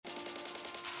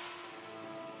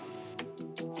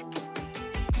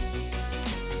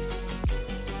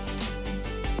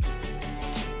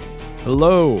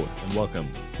Hello and welcome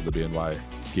to the BNY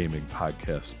Gaming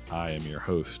Podcast. I am your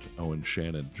host, Owen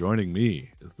Shannon. Joining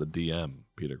me is the DM,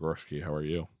 Peter Gorski. How are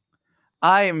you?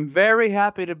 I am very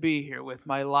happy to be here with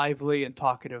my lively and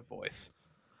talkative voice.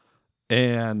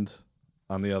 And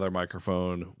on the other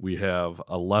microphone, we have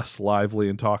a less lively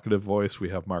and talkative voice. We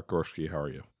have Mark Gorski. How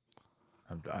are you?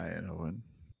 I'm dying, Owen.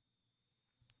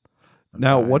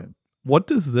 Now, what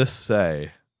does this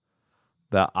say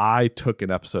that I took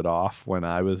an episode off when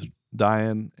I was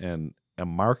dying and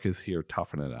Mark is here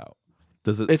toughing it out?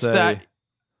 Does it It's say that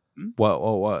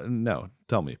what? No,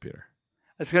 tell me, Peter.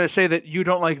 I was going to say that you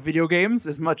don't like video games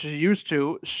as much as you used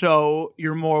to, so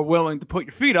you're more willing to put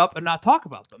your feet up and not talk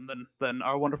about them than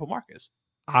our wonderful Mark is.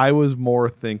 I was more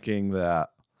thinking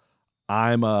that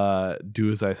I'm a do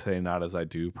as I say, not as I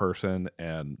do person,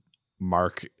 and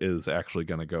Mark is actually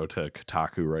going to go to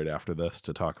Kotaku right after this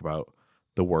to talk about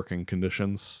the working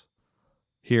conditions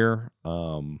here.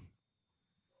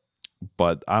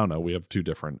 But I don't know. We have two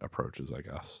different approaches, I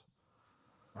guess.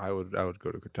 I would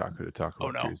go to Kotaku to talk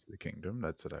about Tears of the Kingdom.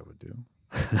 That's what I would do.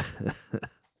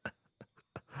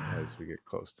 As we get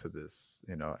close to this,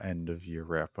 end of year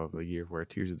wrap up, a year where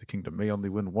Tears of the Kingdom may only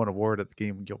win one award at the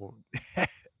Game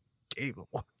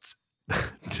Awards.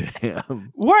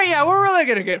 Damn. We're really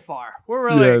gonna get far. We're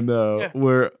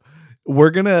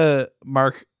gonna,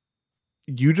 Mark,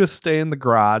 you just stay in the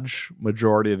garage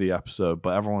majority of the episode,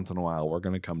 but every once in a while we're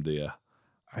gonna come to you.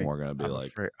 And we're gonna be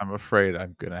I'm afraid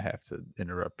I'm gonna have to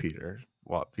interrupt Peter.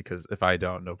 Well, because if I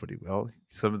don't, nobody will.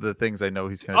 Some of the things I know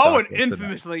he's gonna. Owen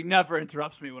infamously never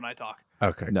interrupts me when I talk.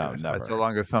 Okay, no, good. Never. So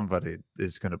long as somebody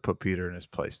is gonna put Peter in his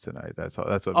place tonight. That's all.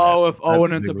 That's what. If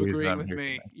Owen ends up agreeing with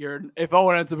me, you're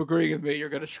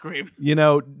gonna scream.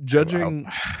 Judging.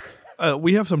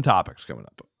 We have some topics coming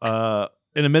up.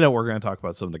 In a minute, we're gonna talk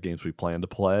about some of the games we plan to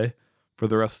play for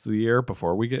the rest of the year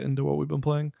before we get into what we've been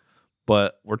playing.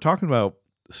 But we're talking about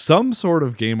some sort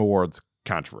of Game Awards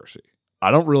controversy.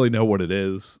 I don't really know what it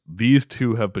is. These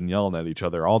two have been yelling at each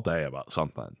other all day about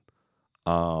something.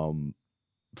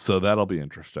 So that'll be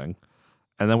interesting.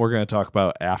 And then we're going to talk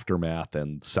about Aftermath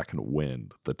and Second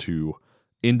Wind, the two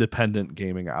independent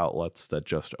gaming outlets that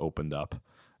just opened up,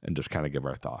 and just kind of give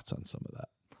our thoughts on some of that.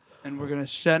 And we're going to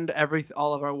send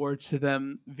all of our words to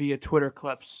them via Twitter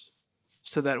clips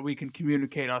so that we can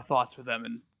communicate our thoughts with them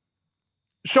and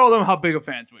show them how big of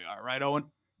fans we are. Right, Owen?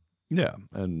 Yeah,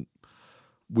 and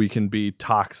we can be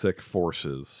toxic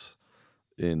forces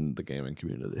in the gaming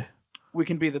community. We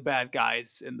can be the bad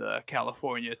guys in the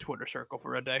California Twitter circle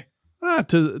for a day.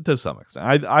 To some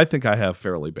extent. I think I have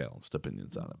fairly balanced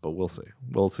opinions on it, but we'll see.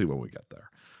 We'll see when we get there.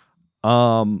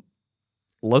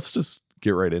 Let's just get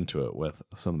right into it with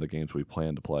some of the games we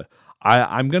plan to play.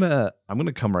 I'm gonna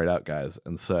come right out, guys,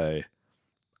 and say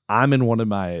I'm in one of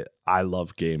my I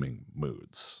love gaming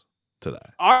moods today.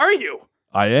 Are you?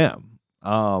 I am.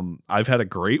 I've had a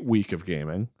great week of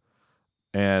gaming,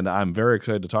 and I'm very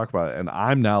excited to talk about it. And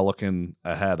I'm now looking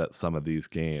ahead at some of these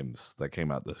games that came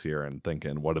out this year and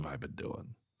thinking, what have I been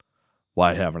doing?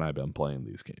 Why haven't I been playing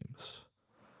these games?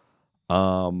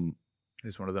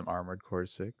 Is one of them Armored Core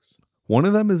 6? One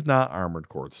of them is not Armored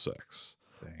Core 6.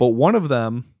 Dang. But one of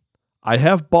them I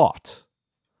have bought.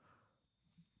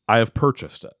 I have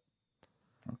purchased it.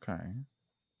 Okay.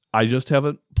 I just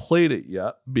haven't played it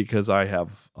yet because I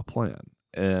have a plan.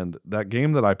 And that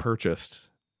game that I purchased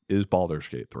is Baldur's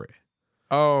Gate 3.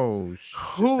 Oh,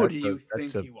 who do you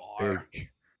think you are?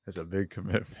 That's a big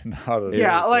commitment.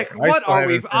 What are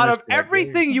we? Out of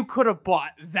everything you could have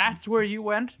bought, that's where you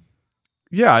went?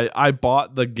 Yeah, I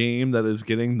bought the game that is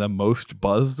getting the most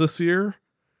buzz this year.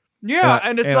 Yeah,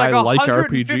 and it's like I like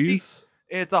RPGs.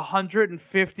 It's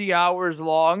 150 hours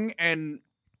long, and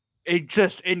it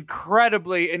just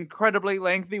incredibly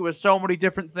lengthy with so many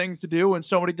different things to do and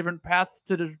so many different paths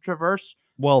to traverse.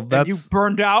 Well, and you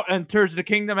burned out and Tears of the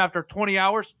Kingdom after 20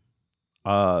 hours?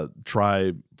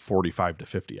 Try 45 to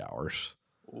 50 hours.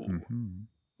 Mm-hmm.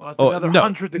 Well, that's another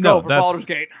 100 to go for Baldur's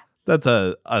Gate. That's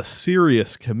a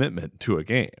serious commitment to a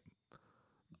game.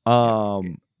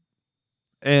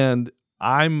 And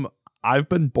I've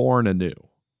been born anew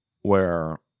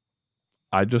where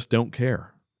I just don't care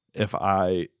if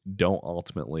I don't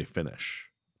ultimately finish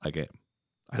a game.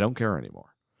 I don't care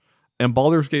anymore. And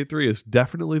Baldur's Gate 3 is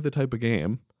definitely the type of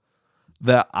game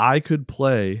that I could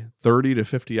play 30 to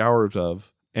 50 hours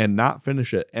of and not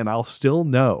finish it, and I'll still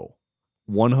know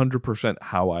 100%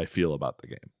 how I feel about the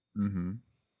game. Mm-hmm.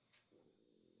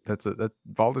 That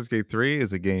Baldur's Gate 3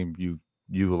 is a game you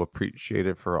will appreciate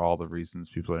it for all the reasons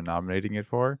people are nominating it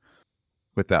for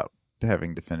without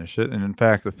having to finish it. And in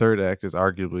fact, the third act is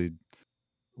arguably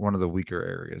one of the weaker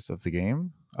areas of the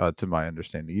game. to my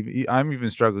understanding. I'm even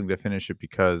struggling to finish it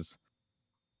because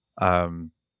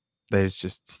um, there's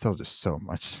just still just so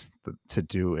much to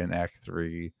do in Act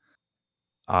 3.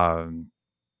 And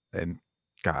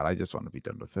God, I just want to be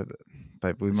done with it.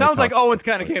 Sounds like Owen's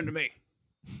kind of game to me.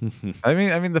 I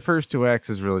mean, the first 2 acts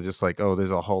is really just like, oh,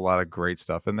 there's a whole lot of great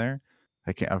stuff in there.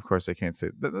 I can't say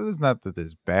that it's not that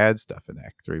there's bad stuff in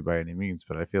Act 3 by any means,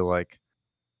 but I feel like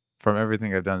from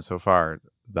everything I've done so far,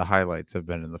 the highlights have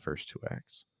been in the first 2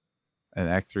 acts, and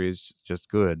Act 3 is just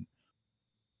good,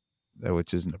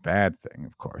 which isn't a bad thing,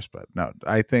 of course. But no,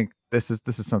 I think this is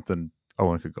Something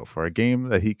Owen could go for, a game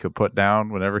that he could put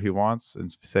down whenever he wants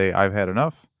and say, "I've had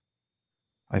enough."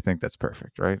 I think that's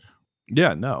perfect, right?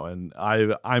 Yeah, no, and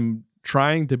I'm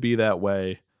trying to be that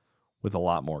way with a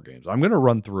lot more games. I'm going to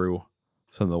run through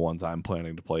some of the ones I'm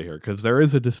planning to play here because there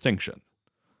is a distinction.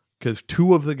 Because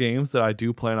 2 of the games that I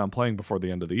do plan on playing before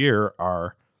the end of the year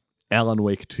are Alan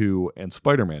Wake 2 and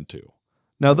Spider-Man 2.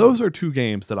 Now, those are 2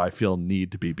 games that I feel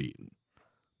need to be beaten.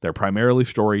 They're primarily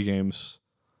story games,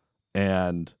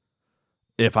 and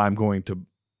if I'm going to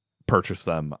purchase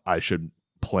them, I should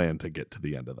plan to get to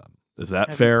the end of them. Is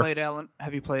that fair?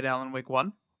 Have you played Alan Wake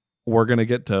 1? We're going to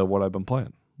get to what I've been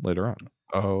playing later on.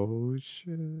 Oh,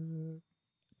 shit.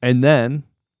 And then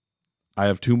I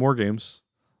have 2 more games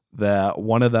that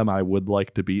one of them I would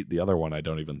like to beat. The other one I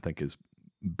don't even think is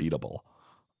beatable.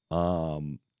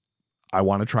 I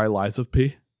want to try Lies of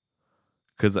P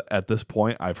because at this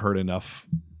point I've heard enough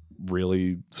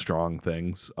really strong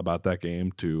things about that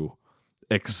game to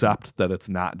accept that it's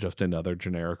not just another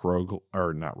generic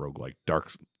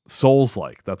Dark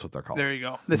Souls-like. That's what they're called. There you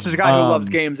go. This is a guy who loves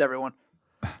games, everyone.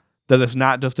 That it's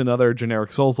not just another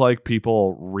generic Souls-like.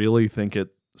 People really think it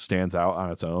stands out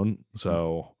on its own.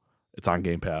 So it's on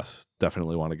Game Pass.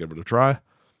 Definitely want to give it a try.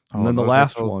 And then the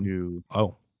last one.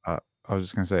 I was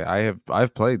just gonna say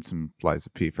I've played some Lies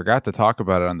of P. Forgot to talk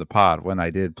about it on the pod when I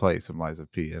did play some Lies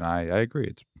of P, and I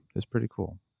agree it's pretty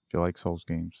cool. If you like Souls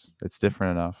games, it's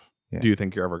different enough. Yeah. Do you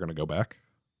think you're ever going to go back?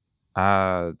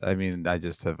 I mean, I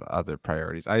just have other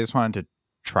priorities. I just wanted to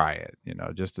try it,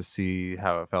 just to see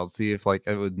how it felt, see if like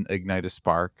it would ignite a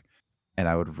spark, and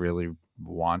I would really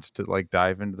want to like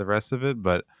dive into the rest of it,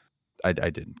 but I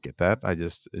didn't get that. I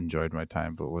just enjoyed my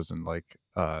time, but wasn't like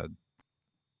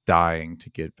dying to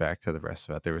get back to the rest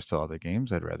of it. There were still other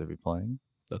games I'd rather be playing.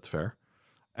 That's fair.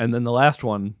 And then the last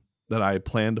one that I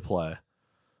plan to play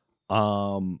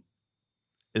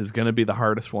is going to be the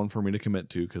hardest one for me to commit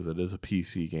to because it is a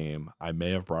PC game. I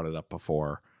may have brought it up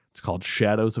before. It's called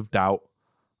Shadows of Doubt.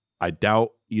 I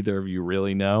doubt either of you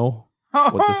really know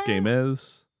what this game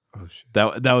is. Oh, shit.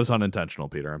 That was unintentional,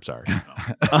 Peter. I'm sorry.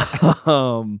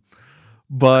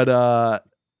 But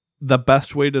the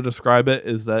best way to describe it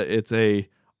is that it's a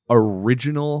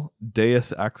original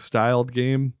Deus Ex styled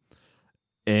game.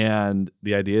 And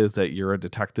the idea is that you're a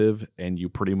detective and you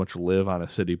pretty much live on a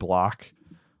city block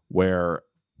where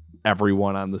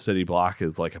everyone on the city block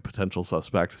is like a potential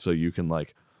suspect. So you can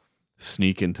like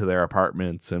sneak into their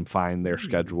apartments and find their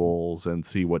schedules and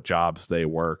see what jobs they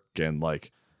work. And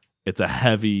like, it's a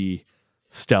heavy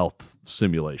stealth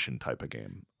simulation type of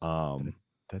game.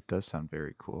 That does sound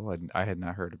very cool. I had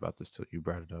not heard about this till you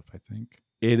brought it up, I think.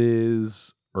 It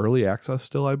is early access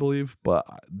still, I believe, but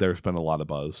there's been a lot of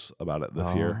buzz about it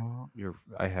this year.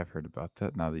 I have heard about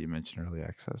that now that you mentioned early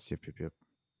access. Yep.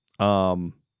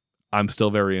 I'm still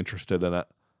very interested in it.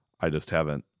 I just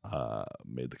haven't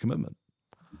made the commitment.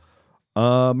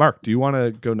 Mark, do you want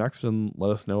to go next and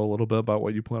let us know a little bit about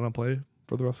what you plan on playing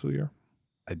for the rest of the year?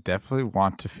 I definitely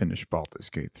want to finish Baldur's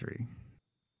Gate 3.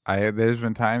 There's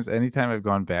been times, anytime I've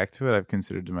gone back to it, I've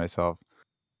considered to myself,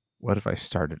 what if I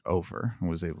started over and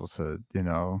was able to,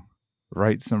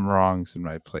 right some wrongs in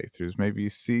my playthroughs? Maybe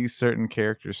see certain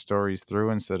characters' stories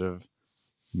through instead of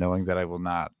knowing that I will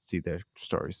not see their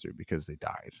stories through because they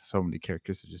died. So many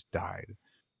characters have just died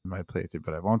in my playthrough,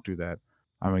 but I won't do that.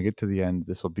 I'm going to get to the end.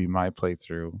 This will be my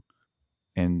playthrough.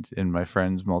 And in my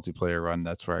friend's multiplayer run,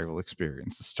 that's where I will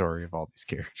experience the story of all these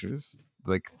characters.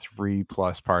 Like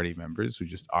 3+ party members who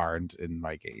just aren't in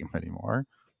my game anymore.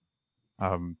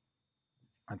 On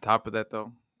top of that,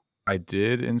 though, I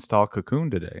did install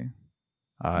Cocoon today.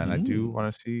 And I do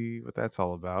want to see what that's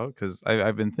all about because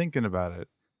I've been thinking about it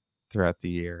throughout the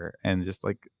year. And just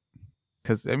like,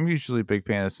 because I'm usually a big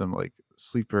fan of some like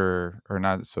sleeper or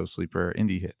not so sleeper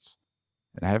indie hits.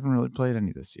 And I haven't really played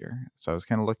any this year. So I was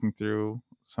kind of looking through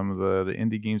some of the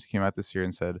indie games that came out this year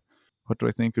and said, what do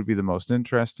I think would be the most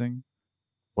interesting?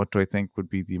 What do I think would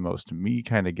be the most me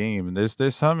kind of game? And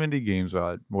there's some indie games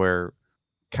where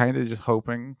kind of just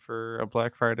hoping for a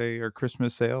Black Friday or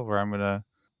Christmas sale where I'm going to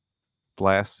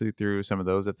blast through some of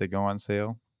those if they go on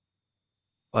sale.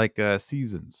 like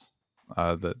Seasons.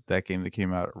 That game that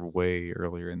came out way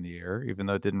earlier in the year, even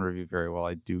though it didn't review very well,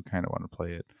 I do kind of want to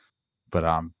play it. But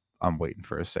I'm waiting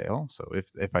for a sale. So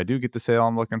if I do get the sale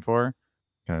I'm looking for,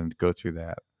 gonna go through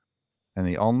that. And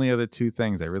the only other two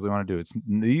things I really want to do, it's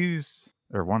these,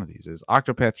 or one of these is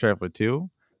Octopath Traveler 2.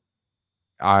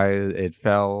 It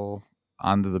fell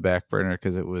onto the back burner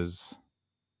because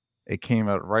it came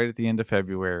out right at the end of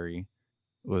February.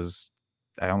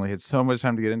 I only had so much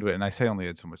time to get into it, and I say only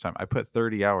had so much time. I put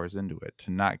 30 hours into it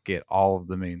to not get all of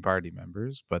the main party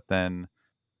members, but then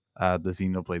the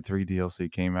Xenoblade 3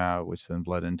 DLC came out, which then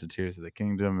bled into Tears of the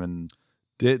Kingdom, and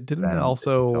Didn't it then it just fell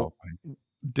also? away.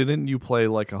 Didn't you play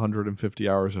like 150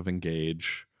 hours of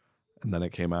Engage, and then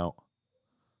it came out?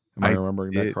 Am I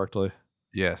remembering that correctly?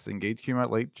 Yes, Engage came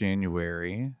out late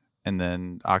January, and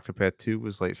then Octopath 2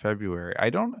 was late February. I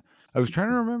was trying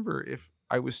to remember if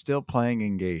I was still playing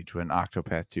Engage when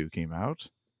Octopath 2 came out,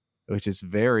 which is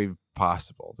very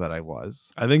possible that I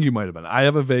was. I think you might have been. I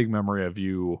have a vague memory of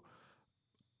you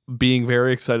being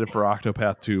very excited for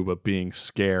Octopath 2, but being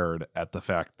scared at the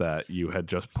fact that you had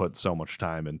just put so much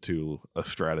time into a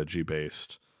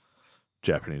strategy-based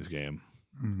Japanese game.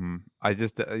 Mm-hmm. I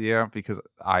just because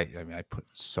I mean I put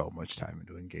so much time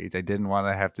into Engage. I didn't want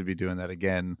to have to be doing that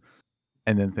again,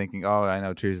 and then thinking, oh, I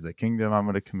know Tears of the Kingdom, I'm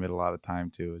going to commit a lot of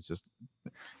time to. It's just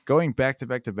going back to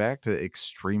back to back to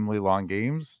extremely long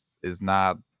games is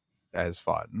not as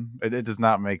fun. It does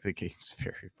not make the games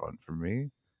very fun for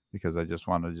me because I just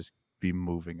want to just be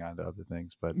moving on to other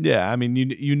things. But yeah, I mean,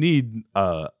 you need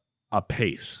a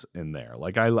pace in there.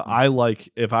 Like I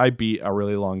like if I beat a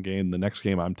really long game, the next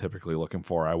game I'm typically looking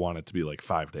for, I want it to be like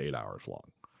 5 to 8 hours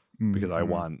long because I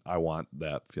want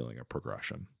that feeling of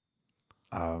progression.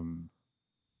 And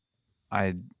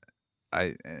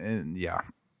yeah.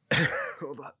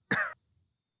 Hold on.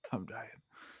 I'm dying.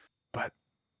 But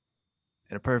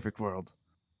in a perfect world,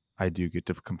 I do get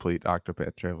to complete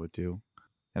Octopath Traveler 2.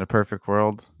 In a perfect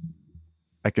world,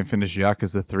 I can finish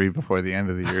Yakuza 3 before the end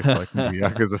of the year so I can do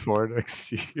Yakuza 4 next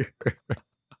year.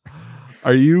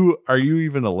 Are you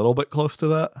even a little bit close to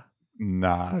that?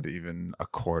 Not even a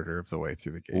quarter of the way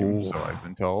through the game, so I've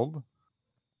been told.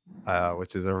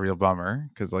 Which is a real bummer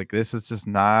because like this is just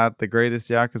not the greatest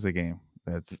Yakuza game.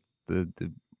 That's the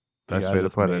best way to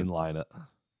put it. Mainline it.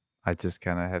 I just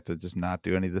kind of have to just not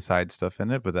do any of the side stuff in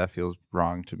it, but that feels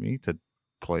wrong to me to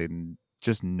play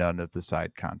just none of the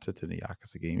side content in a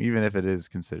Yakuza game, even if it is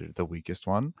considered the weakest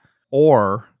one.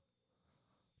 Or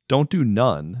don't do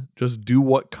none, just do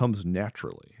what comes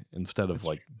naturally instead of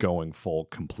like going full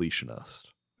completionist.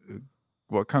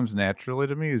 What comes naturally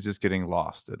to me is just getting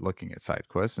lost at looking at side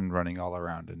quests and running all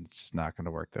around, and it's just not going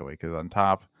to work that way because on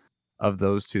top of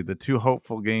those two, the two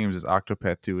hopeful games is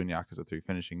Octopath 2 and Yakuza 3,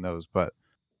 finishing those, but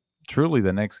truly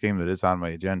the next game that is on my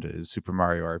agenda is Super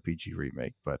Mario RPG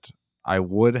Remake, but I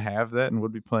would have that and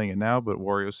would be playing it now, but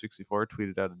Wario64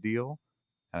 tweeted out a deal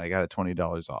and I got it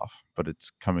 $20 off, but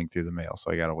it's coming through the mail,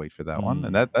 so I got to wait for that one.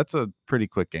 And that's a pretty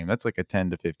quick game. That's like a 10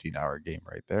 to 15 hour game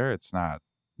right there. It's not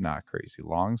crazy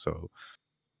long, so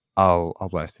I'll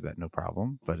blast through that no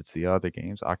problem. But it's the other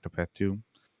games, Octopath 2,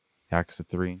 Yakuza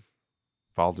 3,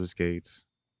 Baldur's Gate,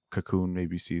 Cocoon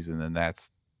maybe season, and that's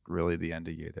really the end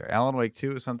of year there. Alan Wake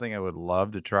 2 is something I would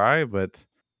love to try, but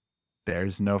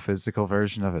there's no physical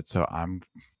version of it, so I'm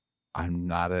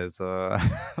not as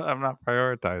I'm not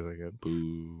prioritizing it.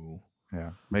 Boo.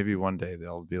 Yeah, maybe one day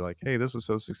they'll be like, "Hey, this was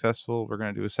so successful. We're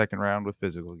gonna do a second round with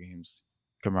physical games.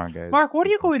 Come on, guys." Mark, what are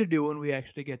you going to do when we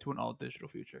actually get to an all digital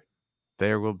future?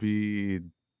 There will be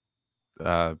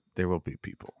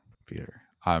people, Peter.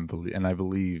 I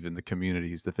believe in the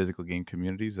communities, the physical game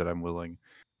communities, that I'm willing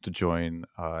to join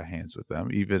hands with them,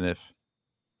 even if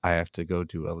I have to go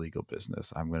do illegal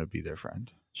business. I'm going to be their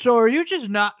friend. So are you just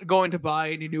not going to buy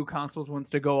any new consoles once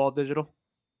they go all digital?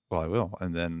 Well, I will,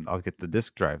 and then I'll get the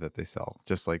disc drive that they sell,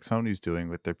 just like Sony's doing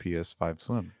with their PS5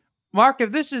 Slim. Mark,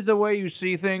 if this is the way you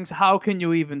see things, how can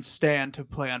you even stand to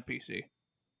play on PC?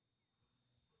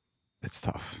 It's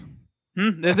tough.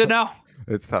 Is it now?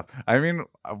 It's tough. I mean,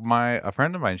 a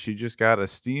friend of mine, she just got a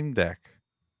Steam Deck,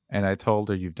 and I told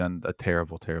her, "You've done a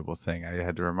terrible, terrible thing." I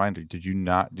had to remind her, "Did you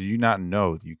not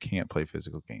know that you can't play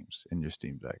physical games in your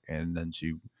Steam Deck?" And then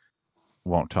she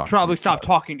won't talk. Probably stop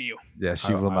talking to you. Yeah,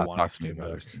 she will not talk to me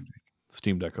about her Steam Deck.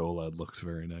 Steam Deck OLED looks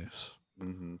very nice.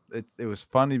 Mm-hmm. It was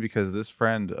funny because this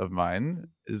friend of mine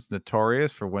is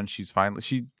notorious for when she's finally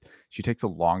she takes a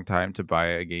long time to buy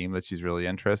a game that she's really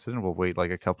interested in. Will wait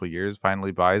like a couple of years,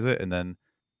 finally buys it, and then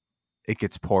it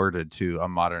gets ported to a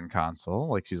modern console.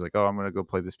 Like she's like, "Oh, I'm gonna go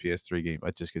play this PS3 game."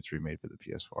 It just gets remade for the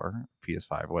PS4,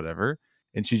 PS5, whatever.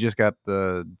 And she just got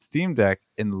the Steam Deck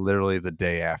in literally the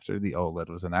day after the OLED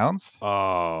was announced.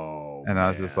 Oh, And I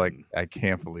was just like, man. I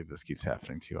can't believe this keeps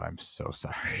happening to you. I'm so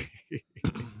sorry.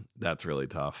 That's really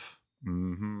tough.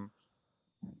 Mm-hmm.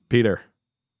 Peter,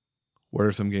 what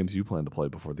are some games you plan to play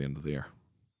before the end of the year?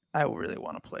 I really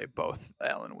want to play both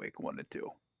Alan Wake 1 and 2.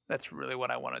 That's really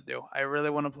what I want to do. I really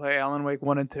want to play Alan Wake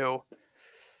 1 and 2.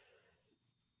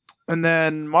 And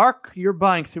then, Mark, you're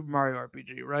buying Super Mario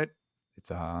RPG, right?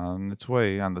 It's on its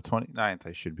way. On the 29th,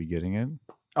 I should be getting it.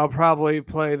 I'll probably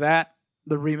play that,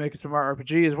 the remake of Super Mario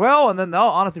RPG as well, and then that'll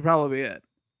honestly probably be it.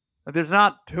 Like, there's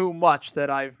not too much that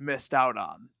I've missed out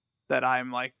on that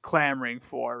I'm like clamoring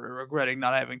for or regretting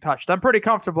not having touched. I'm pretty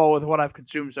comfortable with what I've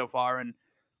consumed so far, and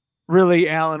really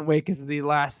Alan Wake is the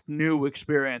last new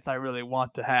experience I really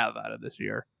want to have out of this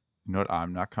year. You know what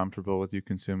I'm not comfortable with you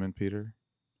consuming, Peter?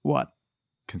 What?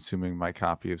 Consuming my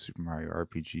copy of Super Mario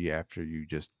RPG after you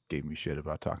just gave me shit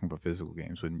about talking about physical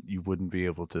games when you wouldn't be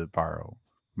able to borrow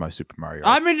my Super Mario.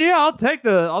 I mean, yeah, I'll take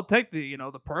the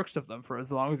the perks of them for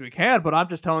as long as we can, but I'm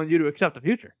just telling you to accept the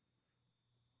future.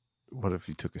 What if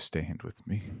you took a stand with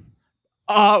me?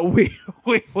 We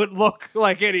would look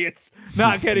like idiots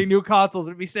not getting new consoles.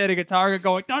 We'd be standing at Target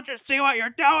going, "Don't you see what you're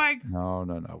doing?" No.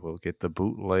 We'll get the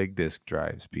bootleg disc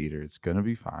drives, Peter. It's gonna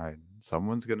be fine.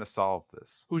 Someone's gonna solve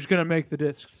this. Who's gonna make the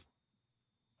discs?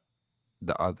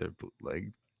 The other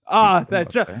bootleg.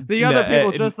 That's out there. the other No, people.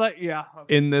 and- Just like yeah.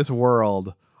 Okay. In this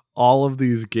world, all of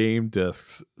these game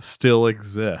discs still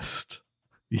exist,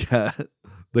 yet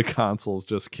the consoles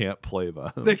just can't play them.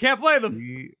 They can't play them.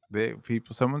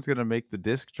 Someone's gonna make the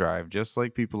disc drive just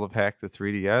like people have hacked the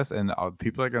 3DS, and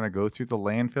people are gonna go through the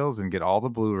landfills and get all the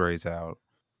Blu-rays out,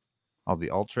 all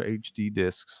the Ultra HD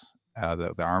discs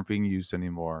that aren't being used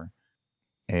anymore,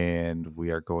 and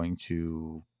we are going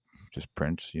to just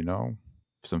print,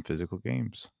 some physical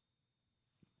games.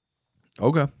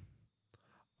 Okay.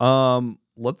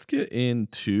 Let's get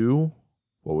into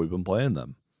what we've been playing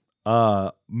then.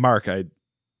 Mark,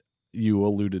 you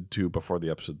alluded to before the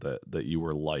episode that you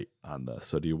were light on this.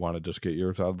 So do you want to just get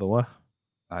yours out of the way?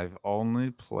 I've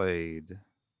only played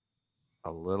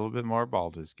a little bit more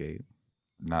Baldur's Gate.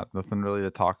 Nothing really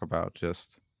to talk about,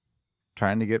 just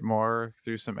trying to get more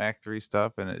through some Act 3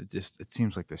 stuff, and it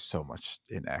seems like there's so much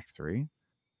in Act 3.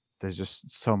 There's just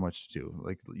so much to do.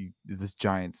 Like this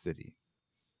giant city.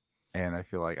 And I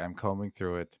feel like I'm combing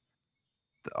through it.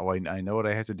 I know what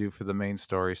I have to do for the main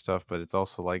story stuff, but it's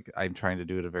also like I'm trying to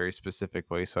do it a very specific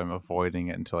way, so I'm avoiding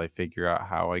it until I figure out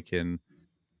how I can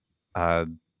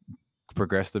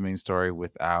progress the main story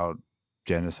without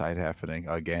genocide happening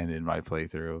again in my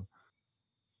playthrough.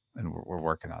 And we're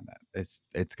working on that.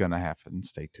 It's gonna happen.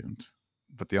 Stay tuned.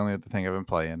 But the only other thing I've been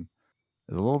playing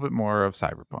is a little bit more of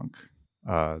Cyberpunk.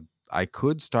 I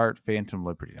could start Phantom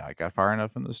Liberty now. I got far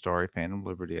enough in the story. Phantom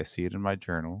Liberty, I see it in my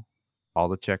journal. All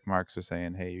the check marks are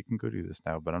saying, hey, you can go do this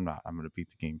now, but I'm not. I'm going to beat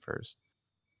the game first.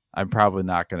 I'm probably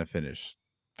not going to finish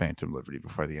Phantom Liberty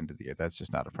before the end of the year. That's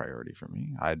just not a priority for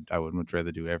me. I would much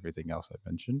rather do everything else I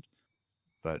mentioned.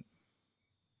 But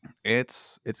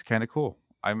it's kind of cool.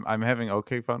 I'm having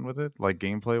okay fun with it, like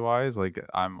gameplay wise. Like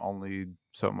I'm only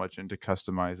so much into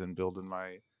customizing, building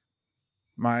my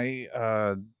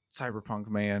cyberpunk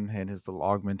man and his little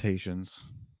augmentations,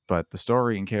 but the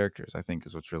story and characters I think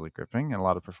is what's really gripping, and a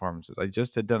lot of performances. I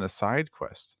just had done a side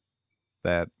quest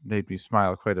that made me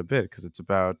smile quite a bit because it's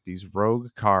about these rogue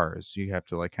cars you have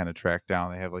to like kind of track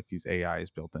down. They have like these AIs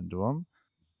built into them,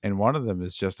 and one of them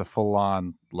is just a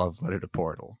full-on love letter to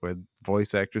Portal, where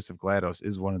voice actress of GLaDOS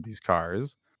is one of these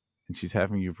cars, and she's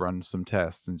having you run some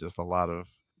tests and just a lot of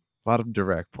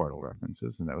direct Portal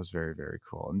references, and that was very, very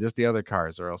cool. And just the other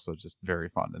cars are also just very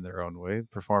fun in their own way.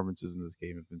 Performances in this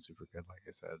game have been super good, like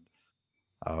I said.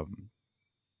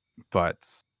 But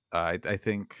I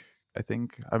think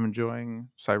I'm enjoying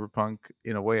Cyberpunk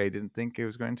in a way I didn't think I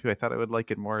was going to. I thought I would like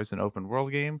it more as an open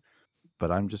world game,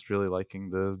 but I'm just really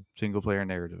liking the single player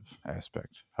narrative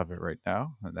aspect of it right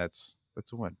now, and that's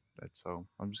a win. So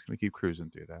I'm just gonna keep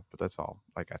cruising through that. But that's all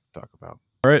I got to talk about.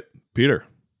 All right, Peter,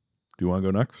 do you want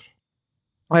to go next?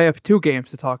 I have 2 games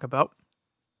to talk about.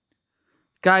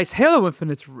 Guys, Halo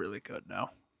Infinite's really good now.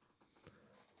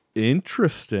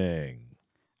 Interesting.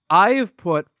 I have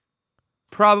put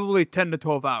probably 10 to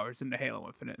 12 hours into Halo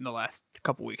Infinite in the last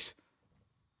couple weeks.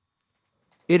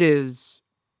 It is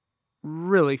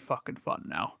really fucking fun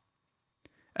now.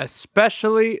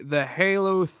 Especially the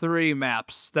Halo 3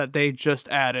 maps that they just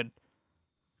added.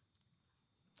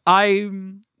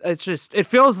 It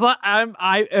feels like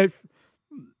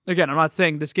again, I'm not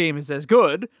saying this game is as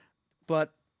good,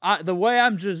 but the way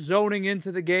I'm just zoning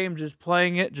into the game, just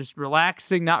playing it, just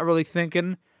relaxing, not really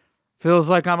thinking, Feels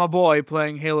like I'm a boy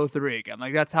playing Halo 3 again.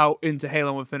 Like, that's how into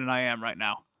Halo Infinite I am right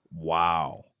now.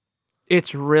 Wow.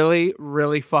 It's really,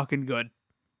 really fucking good.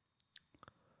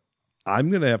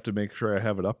 I'm going to have to make sure I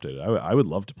have it updated. I would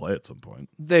love to play at some point.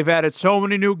 They've added so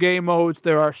many new game modes.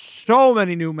 There are so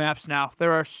many new maps now.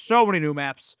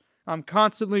 I'm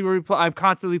constantly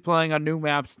playing on new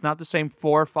maps. It's not the same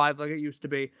 4 or 5 like it used to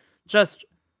be. Just,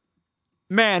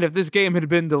 man, if this game had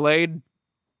been delayed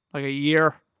like a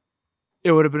year,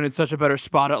 it would have been in such a better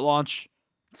spot at launch.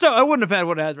 Still, I wouldn't have had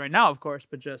what it has right now, of course,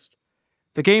 but just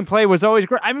the gameplay was always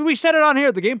great. I mean, we said it on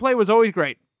here. The gameplay was always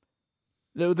great.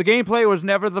 The gameplay was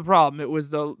never the problem. It was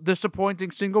the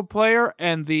disappointing single player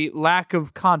and the lack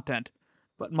of content.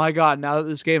 But my God, now that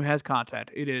this game has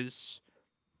content, it is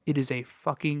a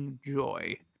fucking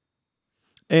joy.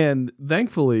 And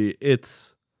thankfully,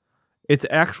 it's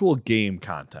actual game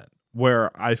content, where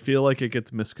I feel like it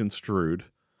gets misconstrued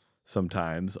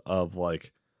sometimes, of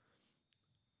like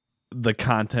the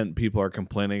content people are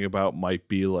complaining about might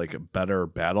be like better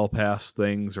battle pass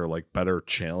things or like better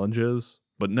challenges.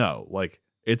 But no, like,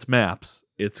 it's maps,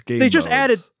 it's game They just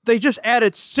modes.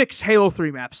 added 6 Halo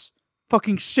 3 maps.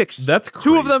 Fucking 6. That's crazy.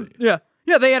 2 of them, yeah.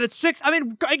 Yeah, they added 6. I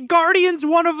mean, Guardian's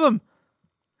one of them.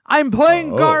 I'm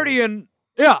playing Guardian.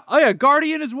 Yeah, oh yeah,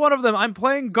 Guardian is one of them. I'm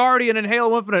playing Guardian in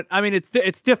Halo Infinite. I mean, it's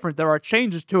different. There are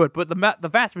changes to it, but the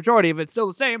vast majority of it's still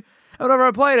the same. And whenever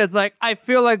I play it, it's like, I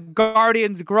feel like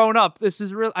Guardian's grown up. This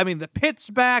is real. I mean, the pit's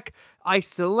back,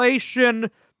 isolation,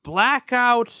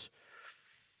 blackout.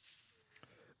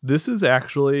 This is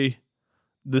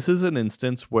an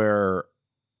instance where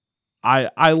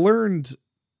I learned,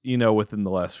 within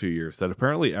the last few years, that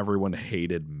apparently everyone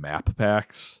hated map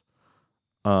packs.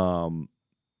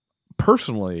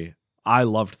 Personally, I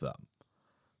loved them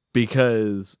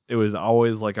because it was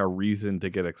always like a reason to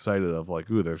get excited of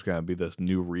like, ooh, there's going to be this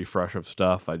new refresh of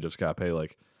stuff. I just got to pay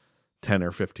like $10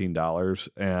 or $15.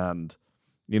 And,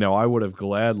 I would have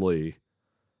gladly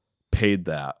paid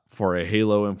that for a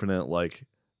Halo Infinite, like,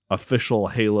 official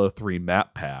Halo 3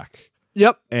 map pack.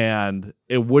 Yep. And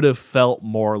it would have felt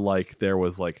more like there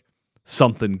was like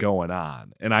something going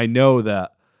on. And I know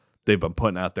that they've been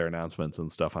putting out their announcements and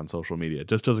stuff on social media. It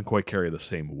just doesn't quite carry the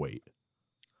same weight.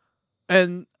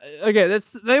 And again,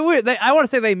 I want to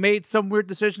say they made some weird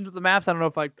decisions with the maps. I don't know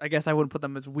if I guess I wouldn't put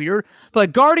them as weird, but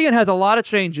like Guardian has a lot of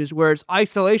changes, whereas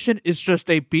Isolation is just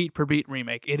a beat per beat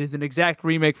remake. It is an exact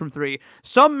remake from 3.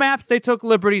 Some maps they took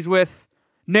liberties with.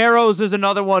 Narrows is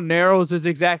another one. Narrows is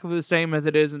exactly the same as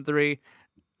it is in 3.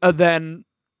 Then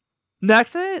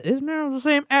next, is Narrows the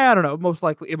same? I don't know. Most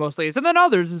likely it is. And then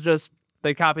others is just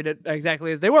they copied it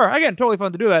exactly as they were. Again, totally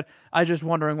fun to do that. I just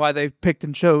wondering why they picked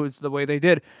and chose the way they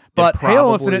did. But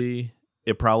Halo Infinite,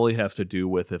 it probably has to do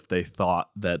with if they thought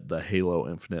that the Halo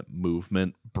Infinite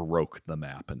movement broke the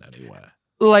map in any way.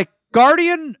 Like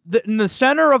Guardian, in the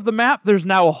center of the map, there's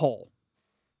now a hole.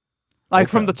 Like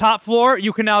from the top floor,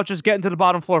 you can now just get into the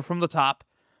bottom floor from the top.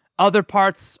 Other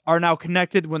parts are now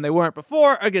connected when they weren't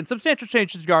before. Again, substantial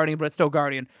changes to Guardian, but it's still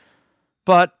Guardian.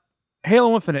 But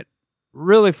Halo Infinite,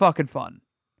 really fucking fun.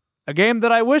 A game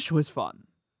that I wish was fun,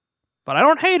 but I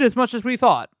don't hate as much as we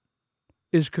thought,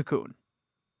 is Cocoon.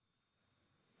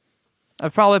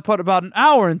 I've probably put about an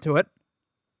hour into it,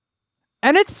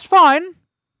 and it's fine.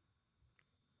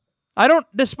 I don't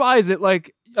despise it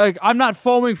like I'm not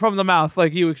foaming from the mouth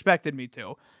like you expected me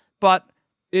to, but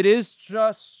it is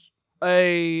just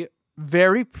a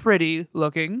very pretty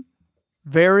looking,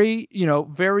 very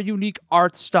unique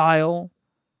art style,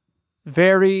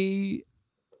 very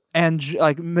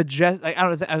majestic. I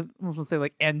don't know. I was gonna say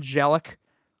like angelic,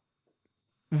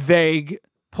 vague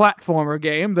platformer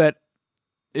game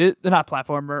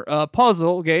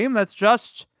puzzle game that's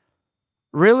just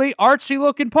really artsy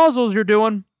looking puzzles you're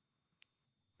doing.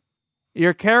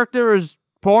 Your character is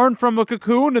born from a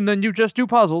cocoon, and then you just do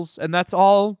puzzles, and that's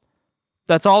all.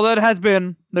 That's all that has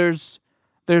been. There's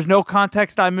no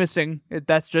context I'm missing.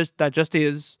 That just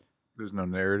is. There's no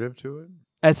narrative to it.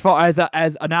 As far as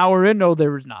an hour in, no,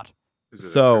 there is not. Is it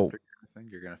so? A cryptic thing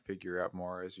you're gonna figure out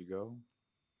more as you go?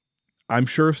 I'm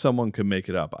sure someone could make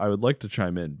it up. I would like to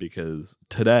chime in because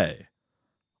today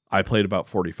I played about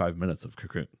 45 minutes of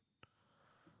Cocoon.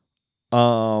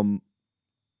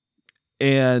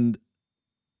 And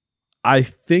I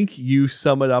think you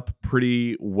sum it up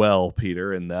pretty well,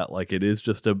 Peter, in that like it's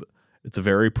a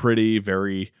very pretty,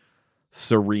 very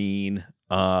serene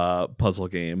puzzle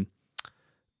game.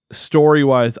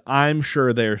 Story-wise, I'm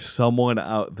sure there's someone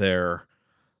out there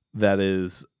that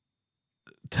is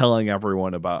telling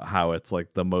everyone about how it's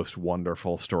like the most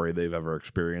wonderful story they've ever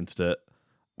experienced it.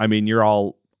 I mean, you're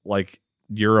all like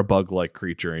you're a bug-like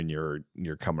creature and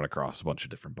you're coming across a bunch of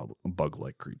different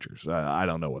bug-like creatures. I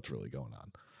don't know what's really going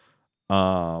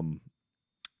on.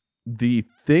 The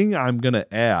thing I'm gonna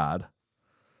add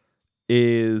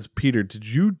is, Peter, did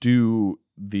you do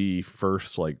the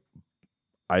first, like,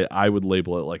 I would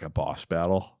label it like a boss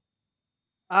battle?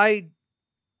 I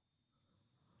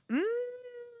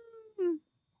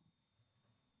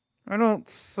don't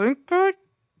think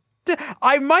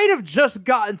I might have just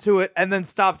gotten to it and then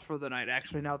stopped for the night,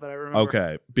 actually, now that I remember.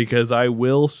 Okay, because I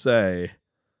will say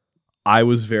I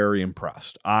was very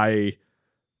impressed.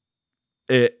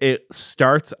 It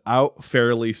starts out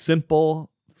fairly simple,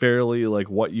 fairly like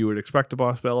what you would expect a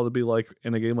boss battle to be like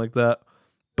in a game like that,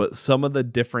 but some of the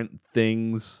different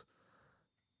things,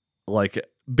 like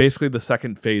basically the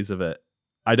second phase of it,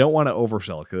 I don't want to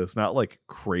oversell it because it's not like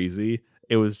crazy.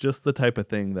 It was just the type of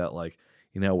thing that, like,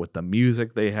 you know, with the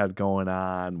music they had going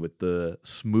on, with the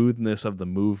smoothness of the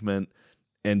movement,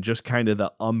 and just kind of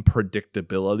the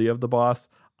unpredictability of the boss,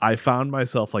 I found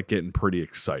myself like getting pretty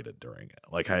excited during it.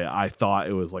 Like I thought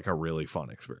it was like a really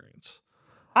fun experience.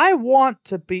 I want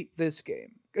to beat this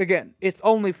game. Again, it's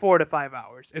only 4 to 5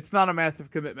 hours. It's not a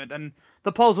massive commitment, and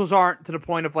the puzzles aren't to the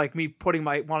point of like me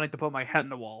wanting to put my head in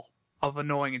the wall of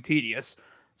annoying and tedious.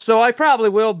 So I probably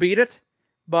will beat it,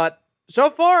 but so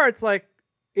far it's like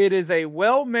it is a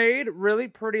well-made, really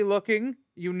pretty looking,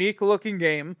 unique looking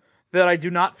game that I do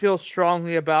not feel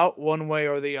strongly about one way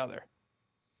or the other.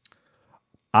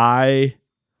 I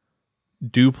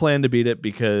do plan to beat it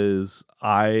because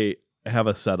I have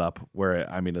a setup where,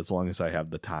 I mean, as long as I have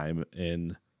the time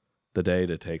in the day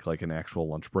to take like an actual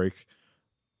lunch break,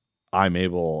 I'm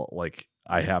able, like,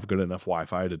 I have good enough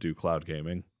Wi-Fi to do cloud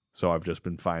gaming. So I've just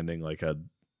been finding like a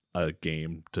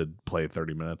game to play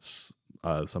 30 minutes,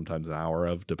 sometimes an hour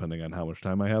of, depending on how much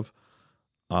time I have.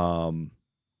 And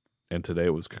today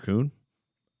it was Cocoon,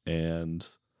 and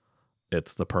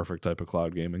it's the perfect type of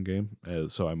cloud gaming game.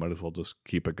 So I might as well just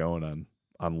keep it going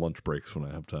on lunch breaks when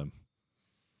I have time.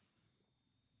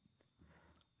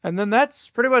 And then that's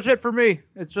pretty much it for me.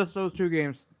 It's just those 2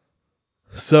 games.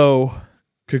 So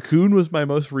Cocoon was my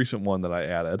most recent one that I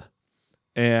added,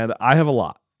 and I have a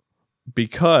lot,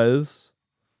 because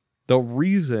the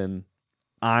reason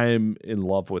I'm in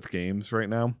love with games right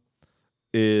now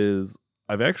is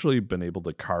I've actually been able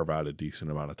to carve out a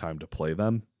decent amount of time to play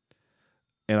them.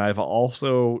 And I've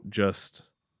also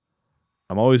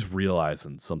I'm always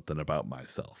realizing something about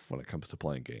myself when it comes to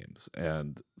playing games.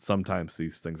 And sometimes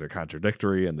these things are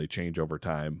contradictory and they change over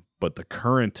time. But the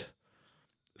current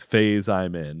phase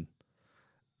I'm in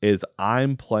is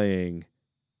I'm playing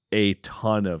a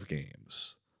ton of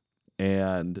games.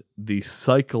 And the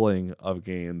cycling of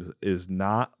games is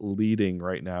not leading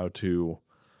right now to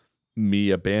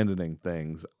me abandoning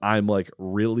things. I'm like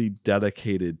really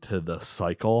dedicated to the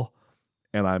cycle,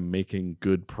 and I'm making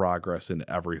good progress in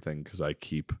everything because I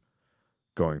keep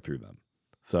going through them.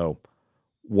 So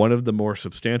one of the more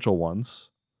substantial ones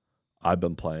I've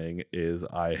been playing is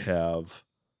I have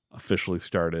officially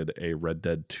started a Red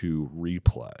Dead 2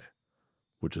 replay,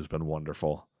 which has been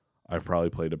wonderful. I've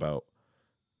probably played about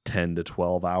 10 to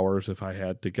 12 hours, if I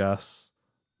had to guess,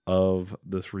 of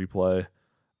this replay.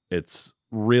 It's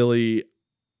really,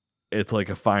 it's like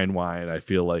a fine wine. I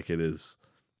feel like it is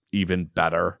even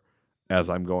better as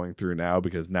I'm going through now,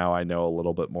 because now I know a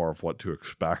little bit more of what to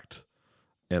expect,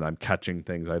 and I'm catching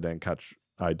things I didn't catch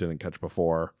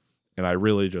before. And I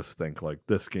really just think like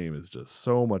this game is just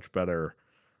so much better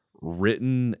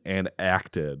written and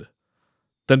acted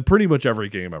than pretty much every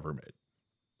game ever made.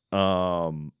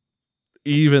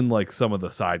 Even like some of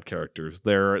the side characters,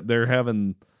 they're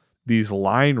having these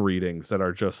line readings that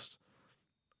are just,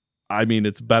 I mean,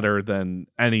 it's better than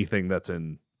anything that's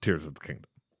in Tears of the Kingdom,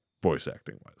 voice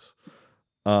acting wise.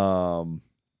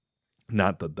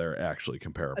 Not that they're actually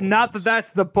comparable. Not that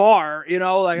that's the bar, you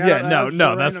know, like, yeah,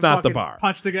 no, that's not the bar.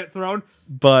 Punch to get thrown.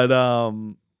 But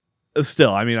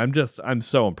still, I mean, I'm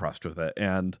so impressed with it,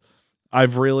 and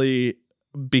I've really,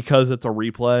 because it's a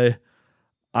replay,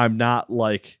 I'm not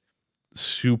like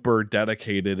super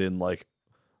dedicated in like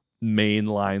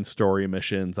mainline story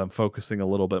missions. I'm focusing a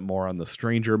little bit more on the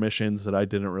stranger missions that I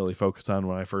didn't really focus on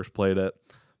when I first played it,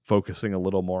 focusing a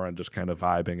little more on just kind of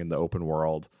vibing in the open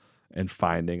world and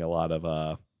finding a lot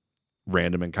of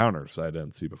random encounters I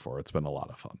didn't see before. It's been a lot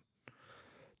of fun.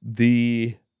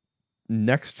 The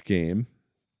next game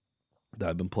that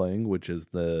I've been playing, which is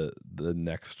the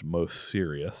next most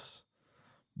serious,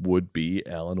 would be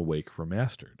Alan Wake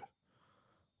Remastered,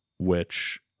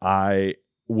 which I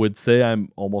would say I'm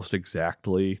almost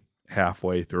exactly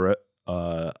halfway through it.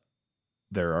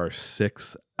 There are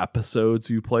 6 episodes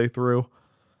you play through,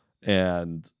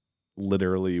 and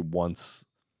literally once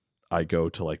I go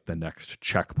to like the next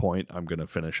checkpoint, I'm going to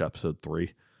finish episode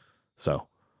 3. So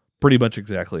pretty much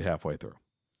exactly halfway through.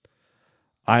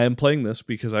 I am playing this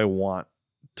because I want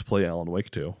to play Alan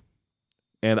Wake 2.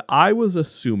 And I was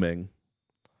assuming,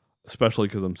 especially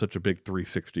because I'm such a big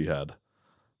 360 head,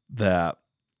 that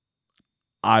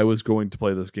I was going to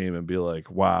play this game and be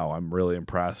like, wow, I'm really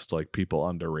impressed. Like, people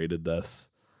underrated this.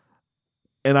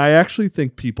 And I actually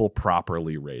think people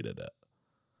properly rated it.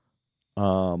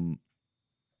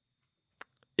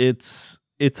 It's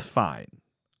fine.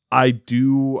 I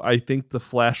think the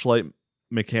flashlight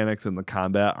mechanics in the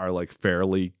combat are like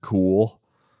fairly cool.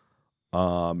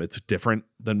 It's different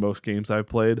than most games I've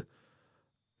played.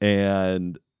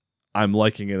 And I'm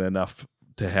liking it enough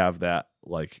to have that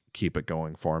like keep it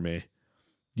going for me.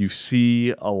 You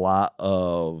see a lot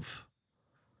of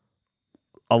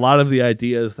the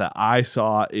ideas that I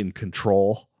saw in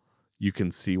Control. You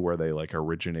can see where they like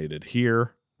originated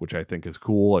here, which I think is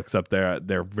cool, except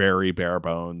they're very bare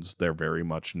bones. They're very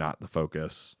much not the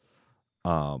focus.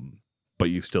 But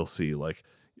you still see like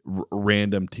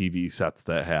random TV sets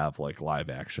that have like live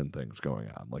action things going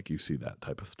on. Like you see that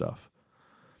type of stuff.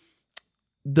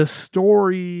 The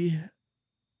story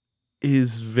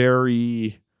is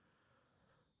very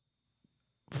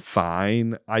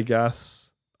fine, I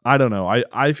guess. I don't know.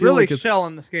 I feel really like it's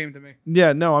selling this game to me.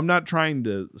 Yeah, no, I'm not trying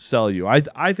to sell you.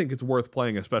 I think it's worth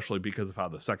playing, especially because of how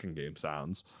the second game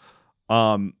sounds.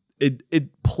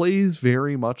 It plays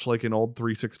very much like an old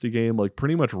 360 game, like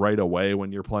pretty much right away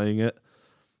when you're playing it.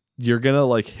 You're gonna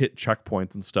like hit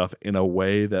checkpoints and stuff in a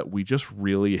way that we just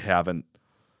really haven't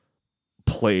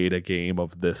played a game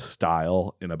of this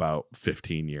style in about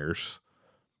 15 years.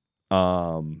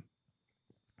 And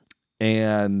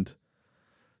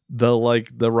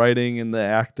the writing and the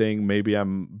acting, maybe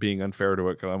I'm being unfair to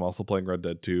it because I'm also playing Red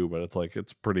Dead 2, but it's like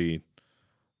it's pretty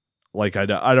like I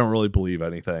don't really believe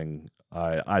anything.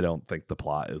 I don't think the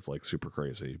plot is like super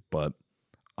crazy, but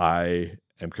I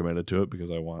am committed to it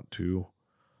because I want to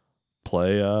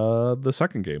play the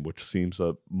second game, which seems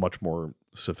much more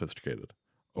sophisticated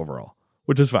overall,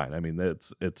 which is fine. I mean,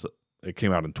 it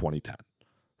came out in 2010,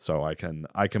 so I can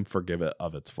forgive it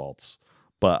of its faults.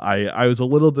 But I was a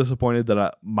little disappointed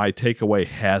that my takeaway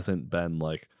hasn't been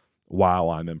like, wow,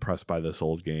 I'm impressed by this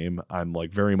old game. I'm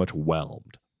like very much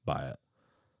whelmed by it.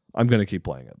 I'm going to keep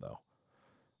playing it though.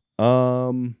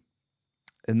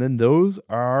 And then those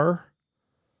are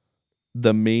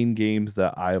the main games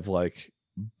that I've like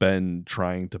been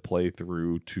trying to play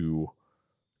through to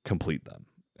complete them.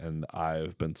 And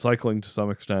I've been cycling to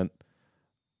some extent.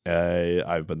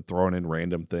 I've been throwing in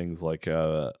random things like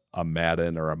a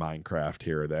Madden or a Minecraft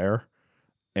here or there,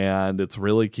 and it's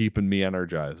really keeping me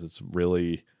energized. It's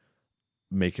really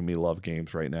making me love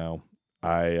games right now.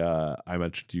 I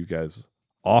mentioned to you guys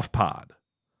off pod,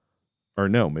 or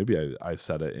no, maybe I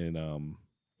said it in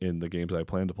the games I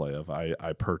plan to play.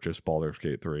 I purchased Baldur's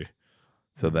Gate 3,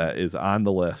 so that is on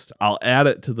the list. I'll add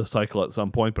it to the cycle at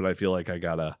some point, but I feel like I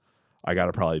gotta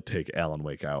probably take Alan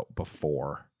Wake out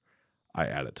before I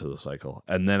add it to the cycle.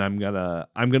 And then I'm gonna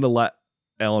let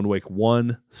Alan Wake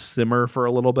 1 simmer for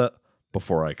a little bit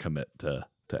before I commit to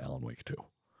Alan Wake 2.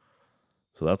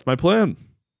 So that's my plan.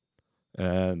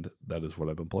 And that is what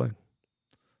I've been playing.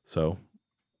 So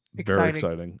very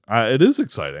exciting. It is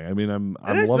exciting. I mean, I'm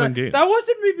loving games. That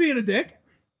wasn't me being a dick.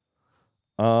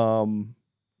 Now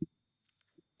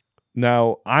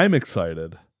I'm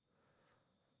excited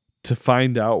to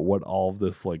find out what all of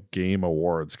this like game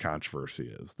awards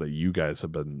controversy is that you guys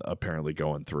have been apparently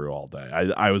going through all day.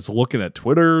 I was looking at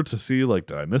Twitter to see like,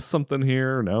 did I miss something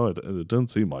here? No, it didn't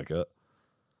seem like it.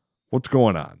 What's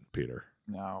going on, Peter?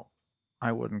 No,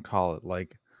 I wouldn't call it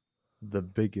like the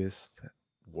biggest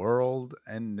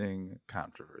world-ending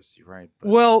controversy, right? But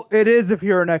Well, it is if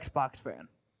you're an Xbox fan.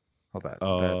 hold that.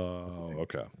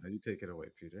 Okay. Now you take it away,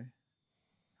 Peter.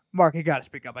 Mark, you got to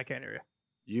speak up. I can't hear you.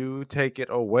 You take it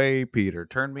away, Peter.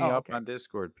 Turn me up Okay. on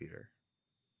Discord, Peter.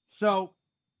 So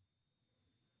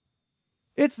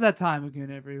it's that time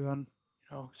again, everyone.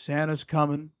 Santa's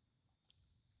coming.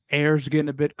 Air's getting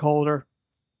a bit colder.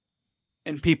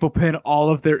 And people pin all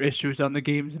of their issues on the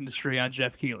games industry on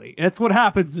Jeff Keighley. It's what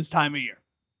happens this time of year.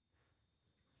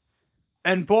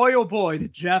 And boy, oh boy,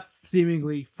 did Jeff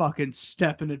seemingly fucking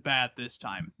step in it bad this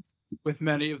time with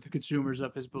many of the consumers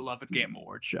of his beloved Game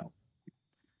Awards show.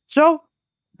 So,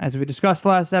 as we discussed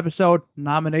last episode,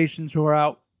 nominations were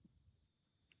out.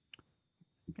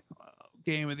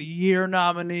 Game of the Year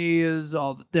nominees,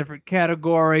 all the different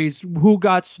categories, who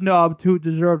got snubbed, who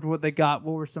deserved what they got,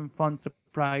 what were some fun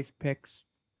surprise picks.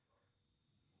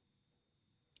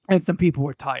 And some people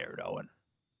were tired, Owen.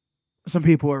 some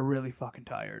people are really fucking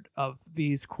tired of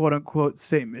these quote unquote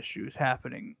same issues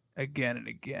happening again and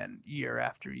again, year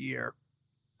after year.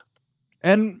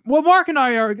 And what Mark and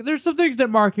I are, there's some things that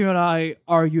Mark, you and I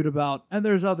argued about, and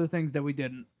there's other things that we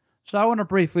didn't. So I want to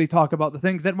briefly talk about the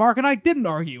things that Mark and I didn't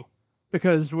argue,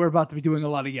 because we're about to be doing a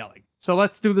lot of yelling. So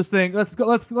let's do this thing. Let's go.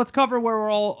 Let's cover where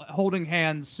we're all holding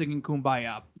hands, singing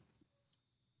 "Kumbaya."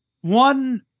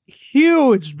 One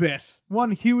huge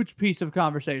piece of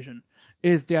conversation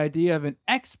is the idea of an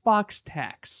Xbox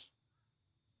tax.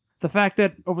 The fact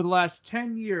that over the last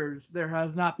 10 years, there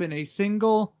has not been a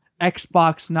single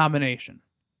Xbox nomination.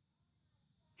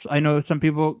 So I know some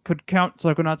people could count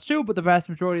Psychonauts 2, but the vast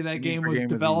majority of that game was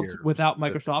developed without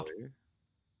Microsoft.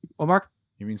 Well, Mark?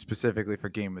 You mean specifically for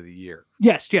Game of the Year?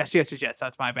 Yes. That's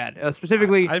my bad.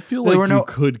 Specifically, I feel like you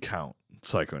could count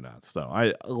Psychonauts, though.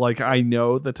 I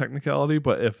know the technicality,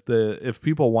 but if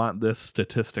people want this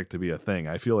statistic to be a thing,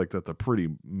 I feel like that's a pretty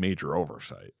major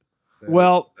oversight.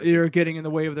 Well, you're getting in the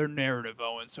way of their narrative,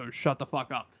 Owen, so shut the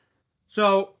fuck up.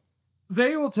 So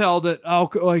they will tell that, no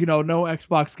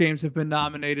Xbox games have been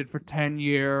nominated for 10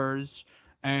 years,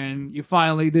 and you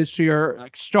finally this year,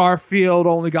 like Starfield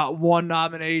only got one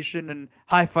nomination, and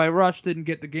Hi-Fi Rush didn't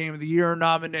get the Game of the Year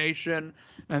nomination,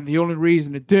 and the only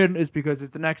reason it didn't is because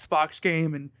it's an Xbox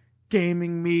game, and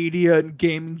gaming media and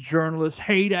gaming journalists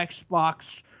hate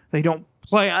Xbox. They don't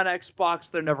play on Xbox.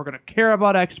 They're never going to care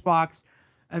about Xbox.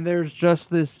 And there's just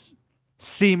this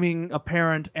seeming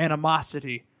apparent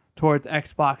animosity towards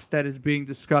Xbox that is being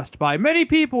discussed by many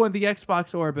people in the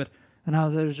Xbox orbit, and how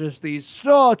there's just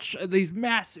these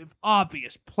massive,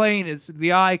 obvious, plain as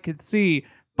the eye can see,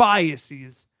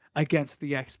 biases against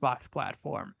the Xbox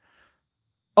platform.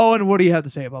 Owen, what do you have to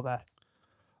say about that?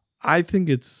 I think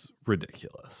it's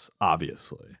ridiculous,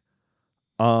 obviously.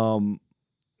 No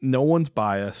one's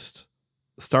biased.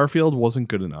 Starfield wasn't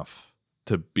good enough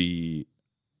to be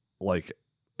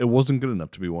it wasn't good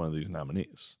enough to be one of these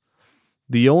nominees.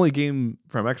 The only game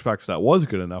from Xbox that was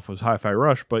good enough was Hi-Fi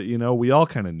Rush, but we all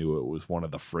kind of knew it was one of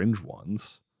the fringe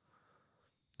ones.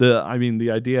 The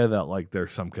idea that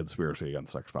there's some conspiracy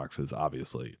against Xbox is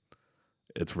obviously,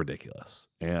 it's ridiculous.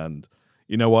 And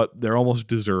you know what? There almost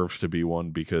deserves to be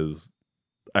one because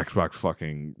Xbox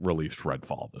fucking released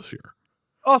Redfall this year.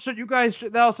 Also, you guys,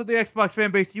 also the Xbox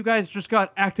fan base, you guys just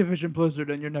got Activision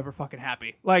Blizzard and you're never fucking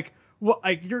happy.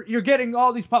 You're getting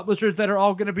all these publishers that are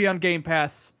all going to be on Game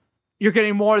Pass. You're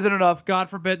getting more than enough. God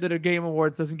forbid that a Game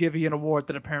Awards doesn't give you an award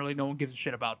that apparently no one gives a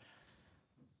shit about.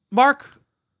 Mark,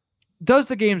 does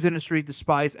the games industry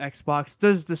despise Xbox?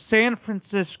 Does the San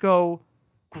Francisco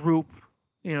group,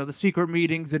 the secret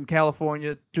meetings in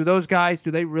California, do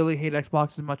they really hate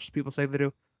Xbox as much as people say they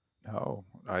do? No,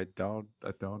 I don't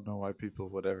know why people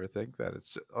would ever think that.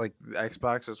 It's just,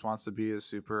 Xbox just wants to be a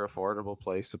super affordable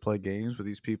place to play games, but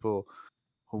these people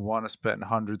who want to spend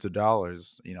hundreds of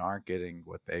dollars, aren't getting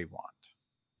what they want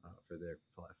for their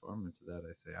platform. And to that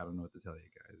I say, I don't know what to tell you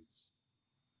guys. It's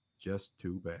just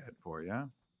too bad for you.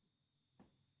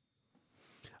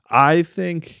 I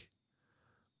think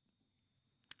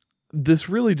this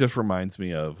really just reminds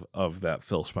me of that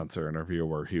Phil Spencer interview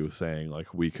where he was saying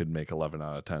we could make 11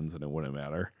 out of 10s and it wouldn't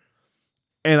matter.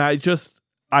 And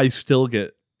I still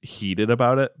get heated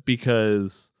about it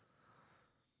because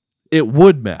it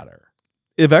would matter.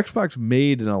 If Xbox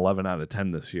made an 11 out of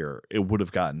 10 this year, it would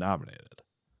have gotten nominated.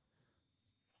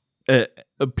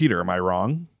 Peter, am I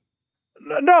wrong?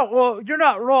 No, well, you're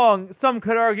not wrong. Some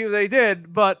could argue they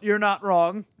did, but you're not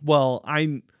wrong. Well,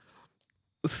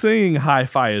 saying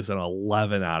Hi-Fi is an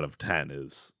 11 out of 10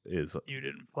 is you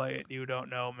didn't play it. You don't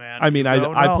know, man.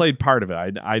 I played part of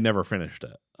it. I never finished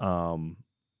it.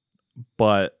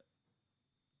 But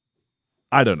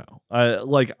I don't know.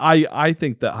 I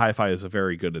think that Hi-Fi is a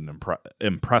very good and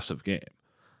impressive game.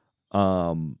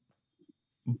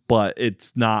 But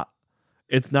it's not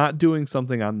doing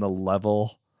something on the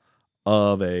level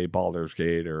of a Baldur's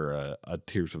Gate or a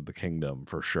Tears of the Kingdom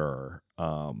for sure.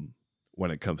 When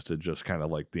it comes to just kind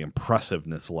of the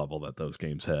impressiveness level that those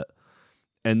games hit.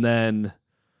 And then,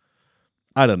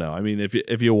 I don't know.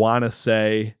 If you want to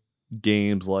say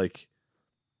games like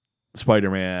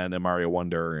Spider-Man and Mario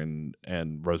Wonder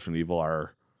and Resident Evil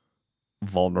are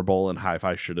vulnerable and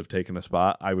Hi-Fi should have taken a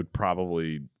spot, I would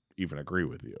probably even agree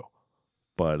with you.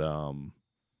 But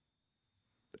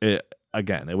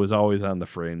it was always on the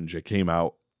fringe. It came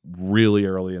out really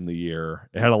early in the year.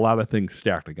 It had a lot of things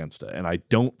stacked against it, and I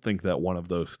don't think that one of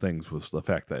those things was the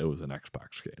fact that it was an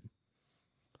Xbox game.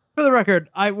 For the record,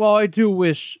 I do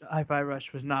wish Hi-Fi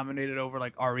Rush was nominated over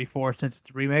RE4 since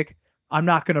it's a remake. I'm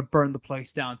not going to burn the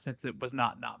place down since it was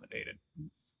not nominated.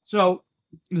 So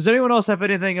Does anyone else have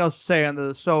anything else to say on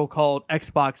the so-called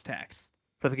Xbox tax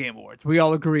for the Game Awards? We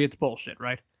all agree it's bullshit,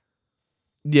 right?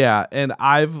 Yeah, and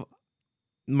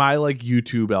my like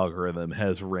YouTube algorithm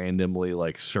has randomly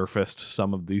like surfaced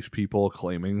some of these people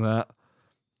claiming that.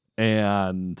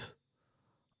 And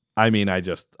I mean, I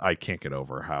can't get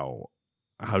over how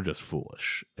just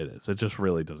foolish it is. It just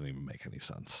really doesn't even make any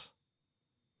sense.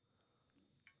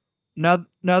 Now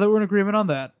that we're in agreement on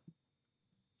that,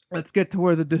 let's get to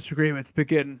where the disagreements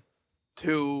begin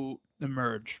to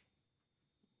emerge.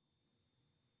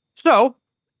 So,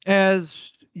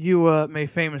 as you may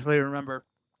famously remember,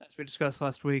 as we discussed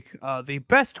last week, the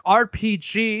best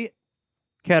RPG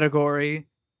category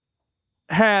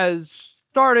has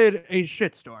started a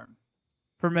shitstorm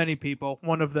for many people.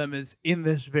 One of them is in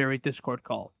this very Discord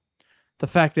call. The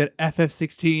fact that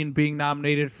FF16 being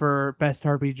nominated for Best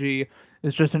RPG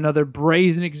is just another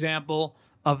brazen example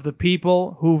of the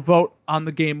people who vote on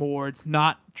the Game Awards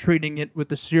not treating it with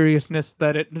the seriousness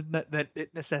that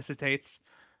it necessitates,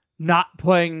 not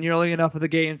playing nearly enough of the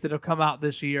games that have come out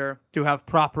this year to have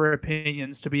proper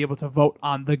opinions to be able to vote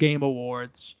on the Game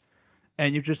Awards.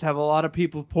 And you just have a lot of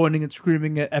people pointing and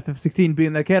screaming at FF16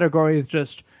 being that category is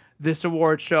just this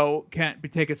award show can't be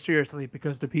taken seriously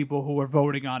because the people who are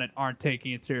voting on it aren't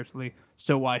taking it seriously.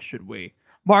 So why should we?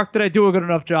 Mark, did I do a good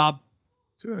enough job?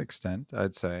 To an extent,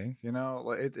 I'd say.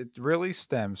 It really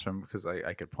stems from because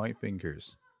I could point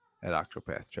fingers at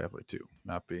Octopath Traveler 2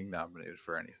 not being nominated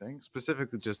for anything,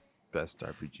 specifically just Best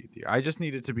RPG of the Year. I just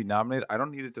needed to be nominated. I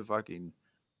don't need it to fucking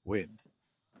win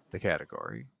the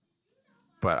category,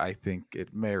 but I think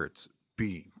it merits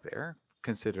being there,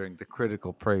 considering the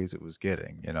critical praise it was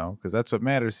getting, because that's what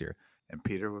matters here. And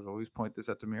Peter would always point this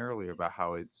out to me earlier about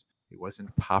how it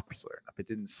wasn't popular enough. It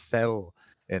didn't sell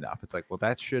enough. It's like, well,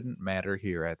 that shouldn't matter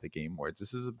here at the Game Awards.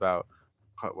 This is about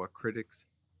what critics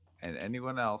and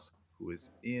anyone else who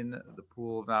is in the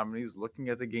pool of nominees looking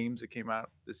at the games that came out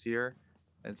this year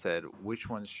and said, which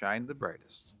ones shine the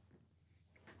brightest?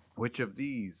 Which of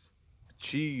these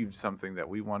achieved something that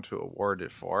we want to award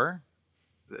it for?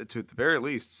 To at the very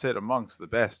least sit amongst the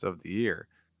best of the year.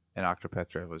 And Octopath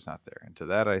Traveler is not there. And to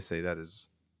that I say that is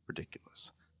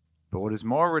ridiculous. But what is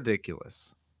more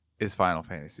ridiculous is Final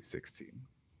Fantasy 16,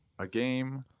 a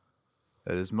game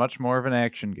that is much more of an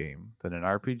action game than an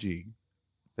RPG.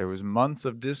 There was months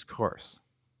of discourse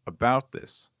about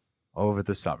this over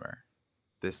the summer.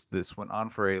 This went on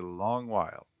for a long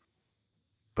while.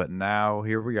 But now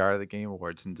here we are at the Game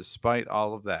Awards, and despite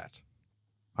all of that,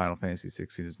 Final Fantasy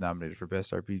 16 is nominated for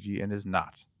Best RPG and is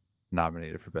not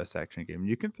nominated for Best Action Game.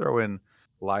 You can throw in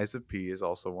Lies of P is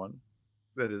also one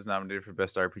that is nominated for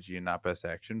Best RPG and not Best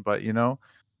Action, but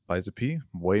Lies of P,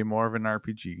 way more of an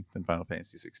RPG than Final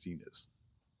Fantasy 16 is.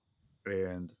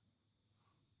 And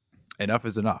enough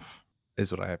is enough,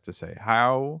 is what I have to say.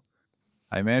 How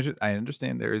I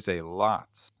understand there is a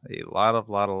lot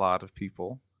of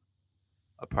people,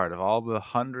 a part of all the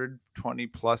 120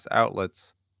 plus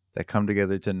outlets that come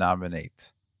together to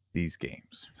nominate these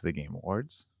games for the Game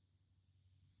Awards.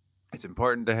 It's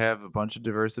important to have a bunch of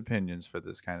diverse opinions for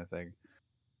this kind of thing.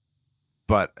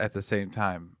 But at the same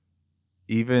time,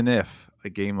 even if a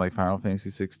game like Final Fantasy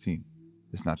 16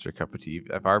 is not your cup of tea,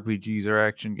 if RPGs or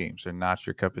action games are not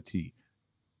your cup of tea,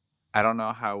 I don't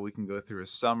know how we can go through a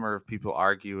summer of people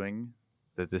arguing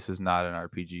that this is not an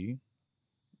RPG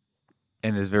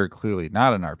and is very clearly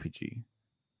not an RPG.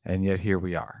 And yet here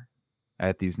we are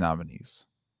at these nominees.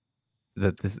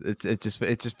 That it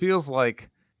just feels like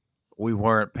we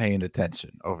weren't paying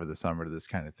attention over the summer to this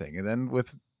kind of thing. And then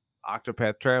with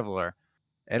Octopath Traveler,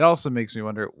 it also makes me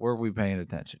wonder, were we paying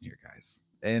attention here, guys?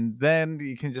 And then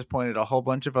you can just point at a whole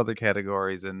bunch of other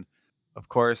categories. And of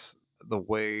course, the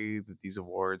way that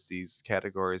these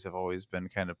categories have always been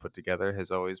kind of put together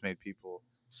has always made people,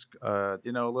 a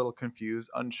little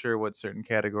confused, unsure what certain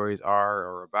categories are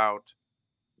or about.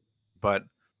 But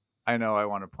I know I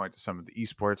want to point to some of the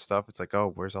esports stuff. It's like,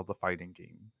 oh, where's all the fighting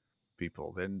game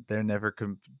people? They're never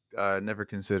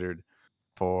considered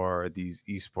for these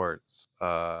esports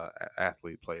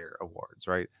athlete player awards,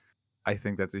 right? I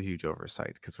think that's a huge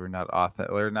oversight because we're not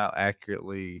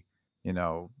accurately,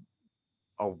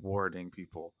 awarding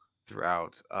people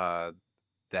throughout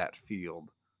that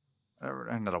field.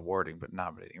 Not awarding, but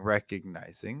nominating,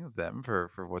 recognizing them for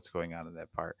what's going on in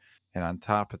that part. And on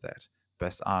top of that,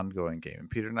 best ongoing game. And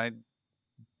Peter and I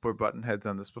were button heads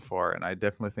on this before, and I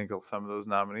definitely think of some of those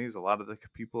nominees, a lot of the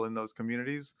people in those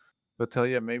communities will tell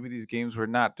you maybe these games were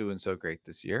not doing so great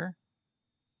this year.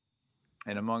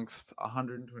 And amongst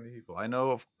 120 people, I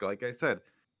know, like I said,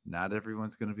 Not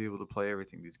everyone's going to be able to play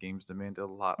everything. These games demand a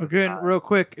lot of Again, time. real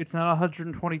quick, it's not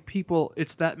 120 people.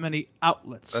 It's that many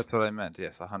outlets. That's what I meant.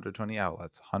 Yes, 120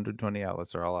 outlets. 120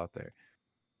 outlets are all out there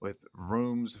with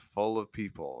rooms full of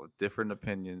people with different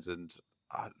opinions and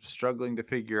struggling to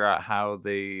figure out how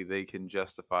they can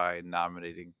justify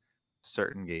nominating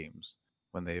certain games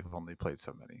when they've only played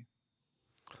so many.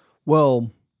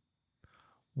 Well,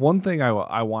 one thing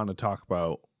I want to talk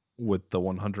about with the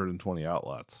 120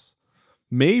 outlets,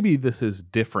 maybe this is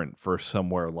different for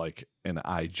somewhere like an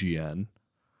IGN,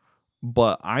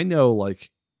 but I know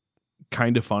like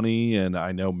Kind of Funny and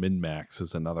I know MinMax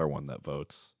is another one that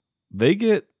votes. They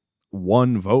get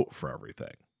one vote for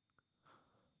everything.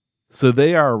 So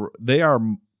they are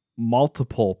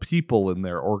multiple people in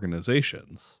their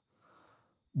organizations,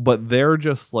 but they're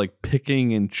just like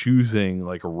picking and choosing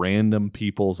like random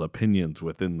people's opinions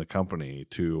within the company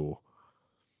to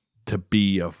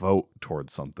be a vote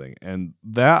towards something. And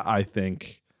that I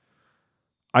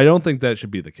don't think that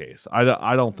should be the case.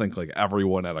 I don't think like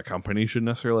everyone at a company should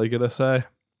necessarily get a say,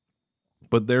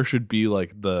 but there should be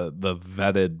like the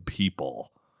vetted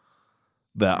people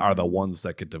that are the ones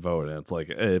that get to vote. And it's like,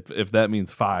 if that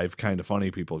means 5 Kind of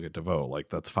Funny people get to vote, like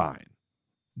that's fine.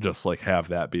 Just like have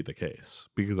that be the case,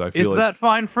 because I feel Is that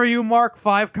fine for you, Mark?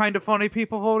 5 Kind of Funny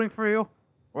people voting for you?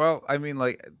 Well, I mean,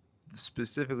 like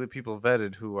specifically people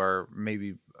vetted who are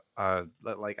maybe the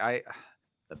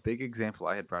big example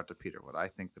I had brought to Peter. What I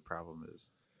think the problem is,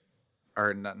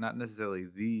 or not necessarily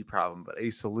the problem, but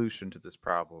a solution to this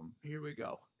problem. Here we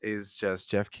go. Is just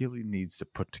Jeff Keighley needs to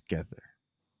put together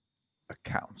a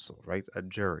council, right? A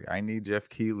jury. I need Jeff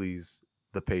Keighley's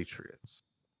The Patriots,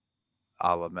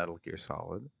 a la Metal Gear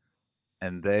Solid,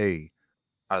 and they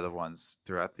are the ones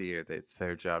throughout the year that it's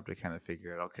their job to kind of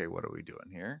figure out, okay, what are we doing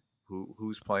here?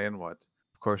 Who's playing what?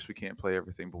 Of course, we can't play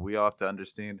everything, but we all have to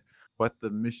understand what the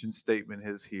mission statement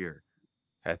is here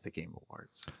at the Game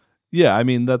Awards. Yeah, I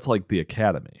mean that's like the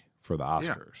Academy for the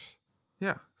Oscars.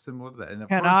 Yeah, similar to that. And of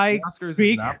Can course, I the Oscars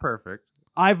speak? is not perfect.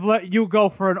 I've let you go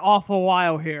for an awful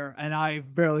while here, and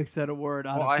I've barely said a word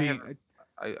on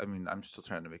I mean, I'm still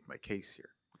trying to make my case here.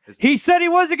 He said he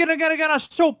wasn't going to get on a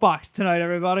soapbox tonight,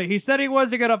 everybody. He said he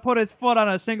wasn't going to put his foot on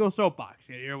a single soapbox.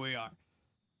 And here we are.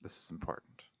 This is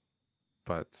important.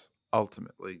 But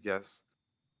ultimately, yes.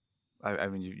 I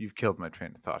mean, you've killed my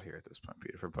train of thought here at this point,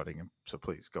 Peter, for butting him. So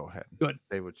please go ahead. Good.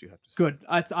 Say what you have to say. Good.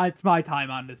 It's my time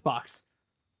on this box.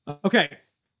 Okay.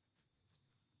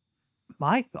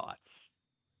 My thoughts.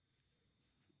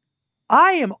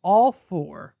 I am all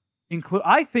for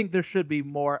I think there should be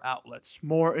more outlets,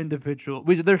 more individual.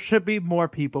 There should be more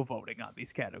people voting on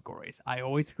these categories. I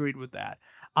always agreed with that.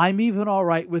 I'm even all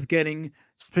right with getting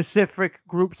specific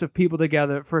groups of people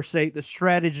together for, say, the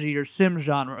strategy or sim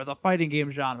genre or the fighting game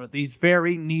genre, these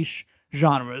very niche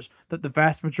genres that the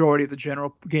vast majority of the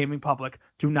general gaming public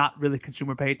do not really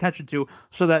consume or pay attention to,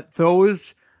 so that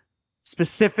those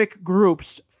specific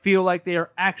groups feel like they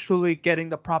are actually getting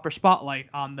the proper spotlight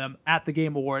on them at the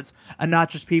Game Awards, and not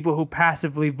just people who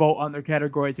passively vote on their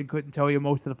categories and couldn't tell you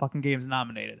most of the fucking games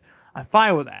nominated. I'm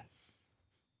fine with that.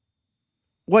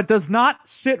 What does not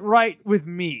sit right with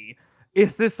me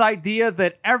is this idea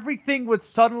that everything would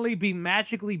suddenly be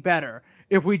magically better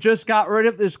if we just got rid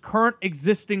of this current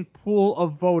existing pool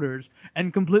of voters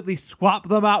and completely swap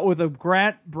them out with a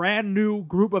brand new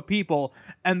group of people,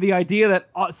 and the idea that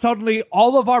suddenly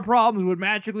all of our problems would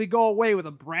magically go away with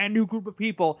a brand new group of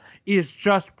people is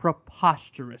just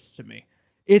preposterous to me.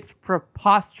 It's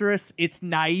preposterous, it's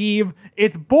naive,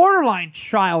 it's borderline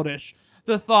childish.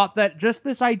 The thought that just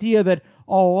this idea that,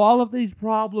 all of these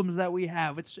problems that we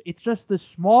have, it's just this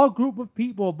small group of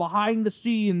people behind the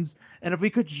scenes, and if we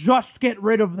could just get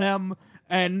rid of them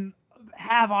and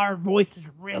have our voices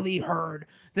really heard,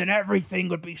 then everything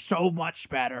would be so much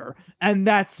better. And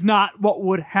that's not what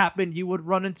would happen. You would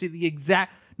run into the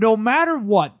exact... No matter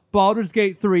what, Baldur's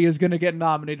Gate 3 is going to get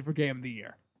nominated for Game of the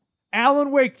Year.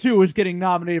 Alan Wake 2 is getting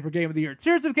nominated for Game of the Year.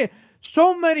 Tears of the Kingdom.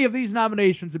 So many of these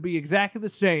nominations would be exactly the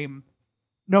same,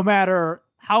 no matter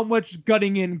how much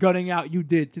gutting in, gutting out you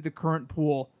did to the current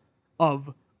pool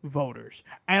of voters.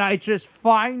 And I just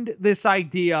find this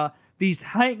idea, these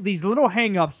little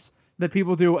hang-ups that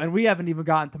people do, and we haven't even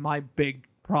gotten to my big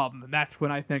problem, and that's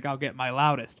when I think I'll get my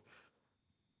loudest.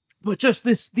 But just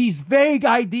these vague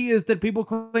ideas that people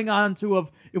cling on to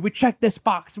of, if we check this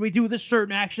box and we do this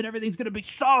certain action, everything's going to be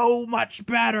so much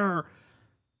better.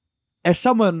 As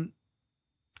someone,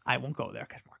 I won't go there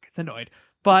because Mark gets annoyed,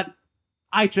 but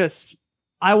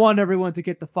I want everyone to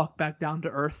get the fuck back down to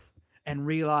earth and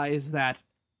realize that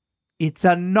it's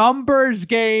a numbers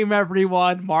game,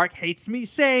 everyone. Mark hates me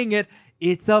saying it.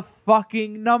 It's a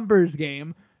fucking numbers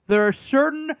game. there are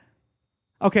certain.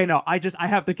 Okay, no, I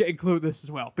have to include this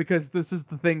as well because this is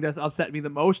the thing that upset me the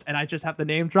most, and I just have to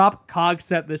name drop. Cog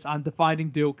said this on Defining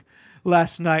Duke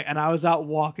last night, and I was out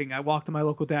walking. I walked to my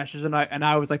local dashes, and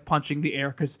I was like punching the air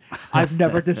because I've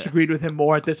never disagreed with him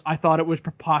more at this. I thought it was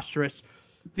preposterous.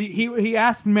 He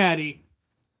asked Maddie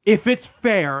if it's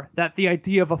fair that the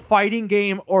idea of a fighting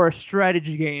game or a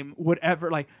strategy game would ever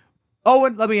like.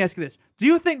 Owen, let me ask you this. Do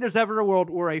you think there's ever a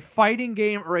world where a fighting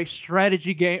game or a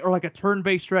strategy game or like a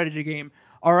turn-based strategy game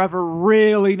are ever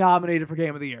really nominated for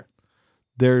Game of the Year?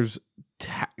 There's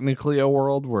technically a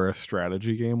world where a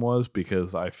strategy game was,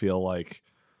 because I feel like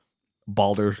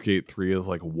Baldur's Gate 3 is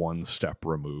like one step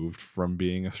removed from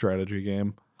being a strategy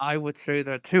game. I would say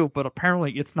that too, but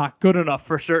apparently it's not good enough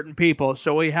for certain people.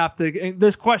 So we have to.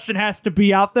 This question has to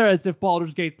be out there as if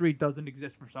Baldur's Gate 3 doesn't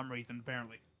exist for some reason,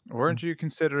 apparently. Weren't you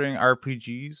considering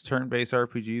RPGs, turn-based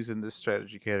RPGs, in this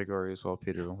strategy category as well,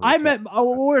 Peter? When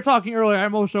we were talking earlier. I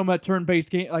also meant turn-based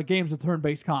games with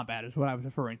turn-based combat is what I was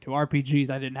referring to.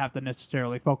 RPGs I didn't have to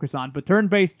necessarily focus on, but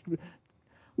turn-based.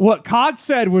 What Cog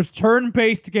said was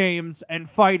turn-based games and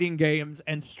fighting games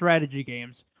and strategy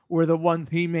games were the ones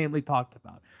he mainly talked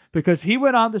about, because he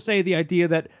went on to say the idea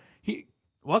that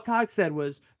what Cog said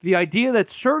was the idea that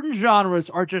certain genres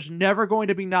are just never going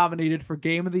to be nominated for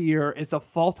Game of the Year is a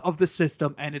fault of the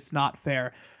system and it's not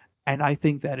fair. And I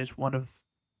think that is one of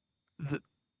the.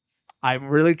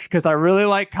 Because I really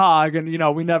like Cog, and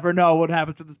we never know what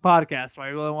happens with this podcast, so I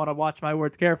really want to watch my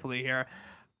words carefully here.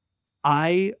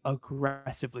 I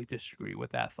aggressively disagree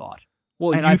with that thought.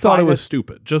 Well, and you thought it was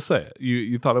stupid. Just say it.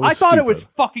 You thought it was stupid. I thought it was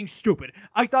fucking stupid.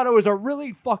 I thought it was a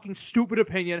really fucking stupid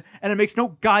opinion, and it makes no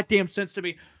goddamn sense to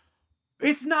me.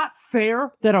 It's not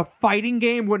fair that a fighting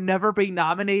game would never be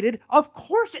nominated. Of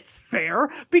course it's fair,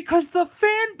 because the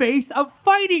fan base of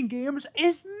fighting games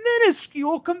is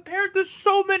minuscule compared to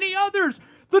so many others.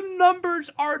 The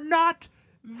numbers are not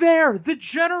there. The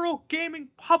general gaming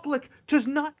public does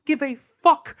not give a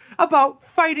fuck about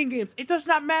fighting games. It does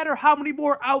not matter how many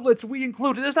more outlets we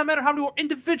include. It does not matter how many more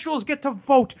individuals get to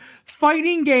vote.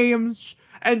 Fighting games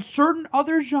and certain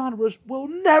other genres will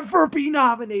never be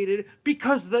nominated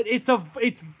because it's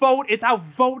how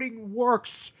voting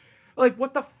works. Like,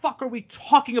 what the fuck are we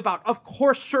talking about? Of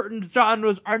course certain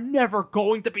genres are never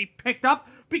going to be picked up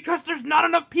because there's not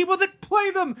enough people that play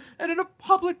them. And in a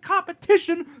public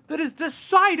competition that is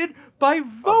decided by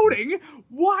voting,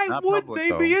 why would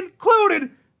they be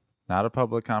included? Not a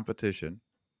public competition.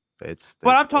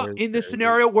 But I'm talking in the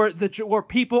scenario where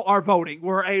people are voting,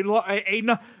 where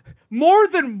more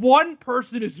than one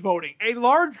person is voting. A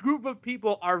large group of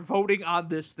people are voting on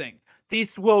this thing.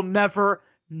 These will never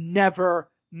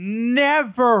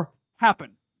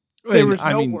happen. There is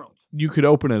no world. You could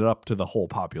open it up to the whole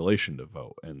population to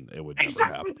vote, and it would never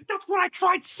happen. That's what I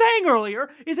tried saying earlier,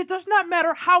 is it does not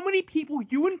matter how many people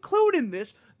you include in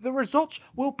this, the results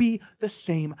will be the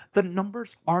same. The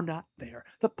numbers are not there.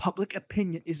 The public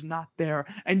opinion is not there.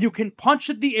 And you can punch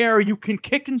at the air, you can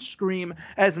kick and scream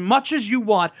as much as you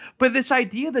want, but this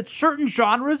idea that certain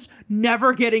genres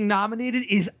never getting nominated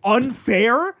is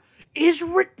unfair is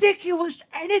ridiculous,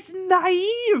 and it's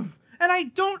naive. And I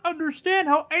don't understand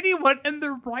how anyone in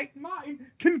their right mind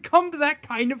can come to that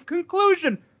kind of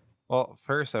conclusion. Well,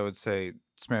 first I would say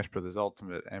Smash Brothers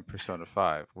Ultimate and Persona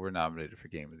 5 were nominated for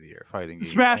Game of the Year. Fighting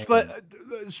game. I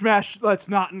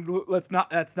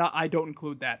don't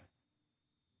include that.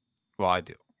 Well, I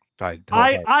do.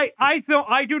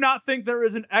 I do not think there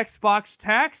is an Xbox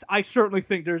tax. I certainly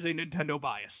think there's a Nintendo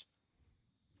bias.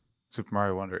 Super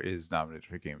Mario Wonder is nominated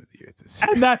for Game of the Year this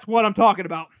year. And that's what I'm talking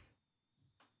about.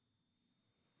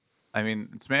 I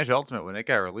mean, Smash Ultimate, when it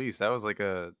got released, that was like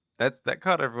that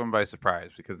caught everyone by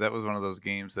surprise, because that was one of those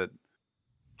games that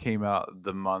came out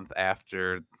the month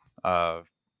after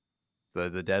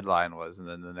the deadline was, and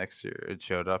then the next year it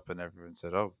showed up, and everyone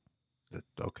said, "Oh,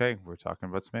 okay, we're talking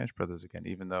about Smash Brothers again."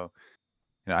 Even though,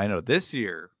 I know this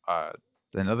year,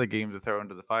 another game to throw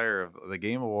into the fire of the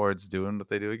Game Awards doing what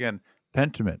they do again.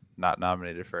 Pentiment not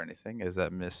nominated for anything, as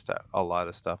that missed a lot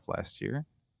of stuff last year.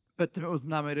 Pentiment was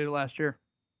nominated last year.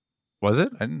 Was it?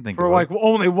 I didn't think for like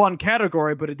only one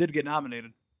category, but it did get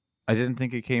nominated. I didn't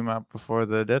think it came out before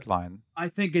the deadline. I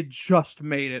think it just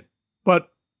made it, but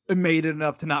it made it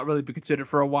enough to not really be considered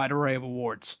for a wide array of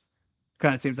awards.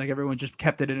 Kind of seems like everyone just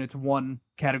kept it in its one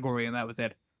category, and that was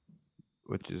it.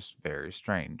 Which is very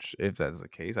strange. If that's the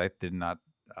case, I didn't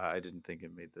think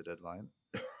it made the deadline.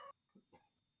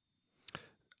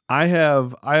 I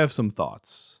have some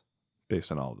thoughts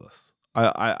based on all of this.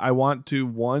 I want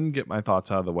to, get my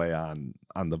thoughts out of the way on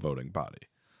the voting body.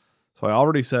 So I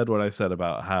already said what I said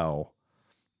about how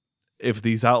if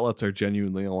these outlets are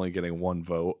genuinely only getting one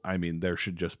vote, I mean, there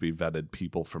should just be vetted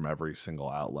people from every single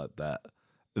outlet that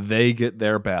they get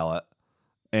their ballot.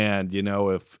 And,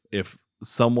 if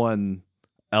someone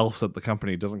else at the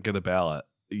company doesn't get a ballot,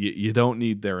 you don't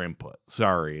need their input.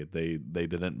 Sorry, they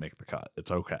didn't make the cut.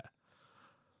 It's okay.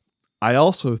 I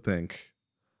also think,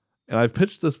 and I've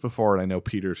pitched this before, and I know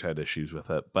Peter's had issues with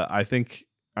it, but I think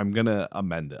I'm going to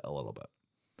amend it a little bit.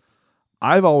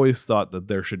 I've always thought that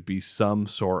there should be some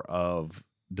sort of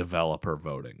developer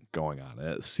voting going on.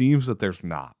 It seems that there's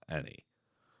not any.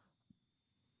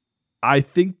 I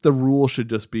think the rule should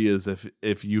just be as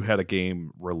if you had a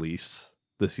game release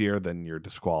this year, then you're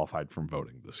disqualified from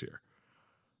voting this year.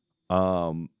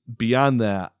 Beyond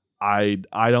that, I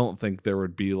don't think there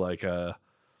would be like a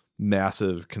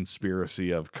massive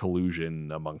conspiracy of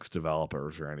collusion amongst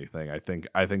developers or anything. I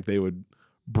think they would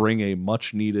bring a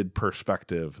much needed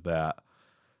perspective that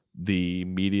the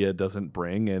media doesn't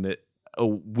bring, and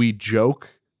we joke,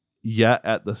 yet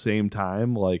at the same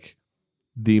time, like,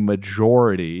 the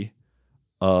majority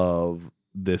of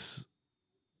this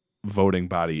voting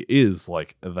body is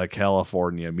like the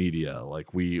California media.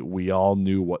 Like, we all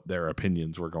knew what their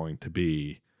opinions were going to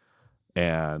be,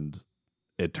 and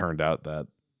it turned out that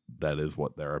is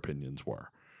what their opinions were.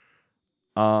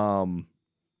 When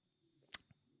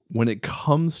it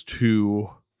comes to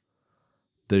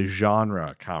the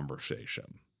genre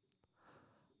conversation,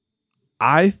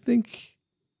 I think,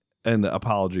 and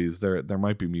apologies, there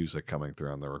might be music coming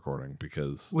through on the recording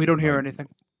because we don't hear anything.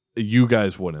 You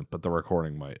guys wouldn't, but the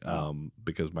recording might,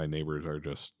 because my neighbors are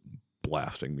just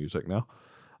blasting music now.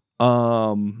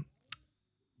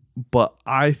 But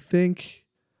I think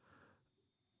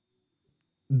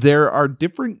there are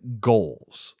different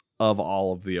goals of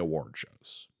all of the award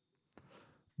shows.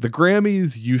 The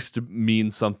Grammys used to mean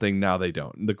something, now they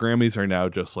don't. The Grammys are now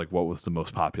just like, what was the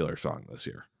most popular song this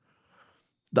year?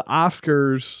 The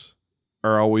Oscars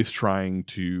are always trying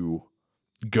to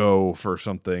go for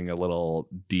something a little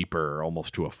deeper,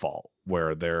 almost to a fault,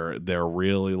 where they're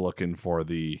really looking for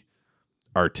the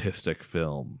artistic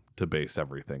film to base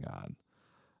everything on.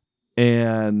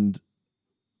 And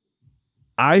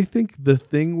I think the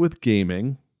thing with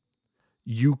gaming,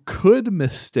 you could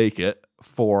mistake it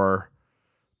for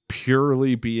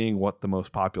purely being what the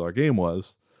most popular game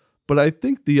was, but I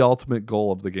think the ultimate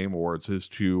goal of the Game Awards is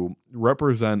to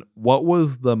represent what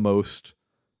was the most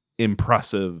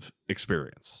impressive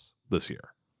experience this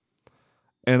year.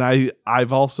 And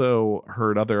I've also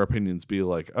heard other opinions be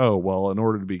like, oh, well, in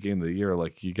order to be Game of the Year,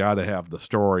 like, you got to have the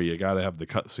story, you got to have the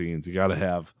cutscenes, you got to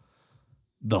have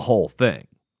the whole thing,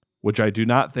 which I do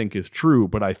not think is true.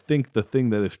 But I think the thing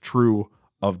that is true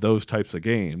of those types of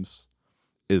games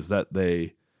is that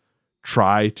they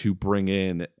try to bring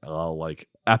in like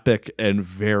epic and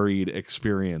varied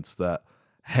experience that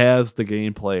has the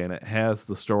gameplay and it has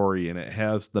the story and it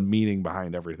has the meaning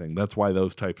behind everything. That's why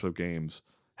those types of games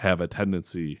have a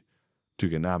tendency to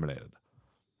get nominated.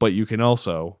 But you can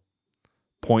also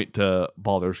point to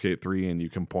Baldur's Gate 3 and you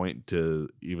can point to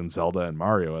even Zelda and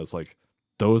Mario as like,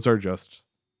 those are just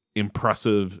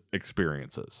impressive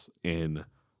experiences in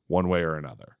one way or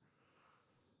another.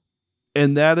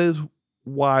 And that is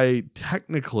why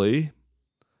technically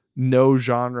no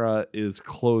genre is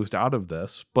closed out of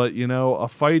this, but a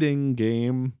fighting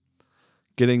game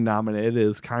getting nominated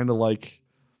is kind of like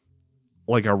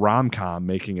a rom-com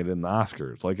making it in the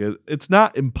Oscars. Like, it's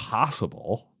not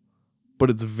impossible, but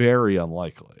it's very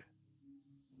unlikely.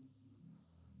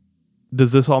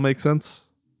 Does this all make sense?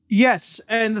 Yes,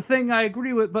 and the thing I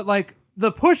agree with, but like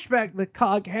the pushback that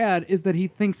Cog had is that he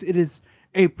thinks it is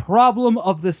a problem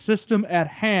of the system at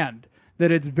hand,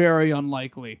 that it's very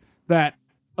unlikely that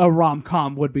a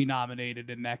rom-com would be nominated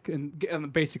in that,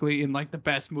 and basically in like the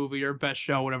best movie or best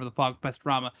show, whatever the fuck, best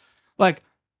drama. Like,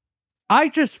 I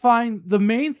just find the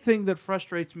main thing that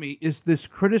frustrates me is this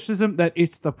criticism that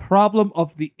it's the problem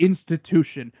of the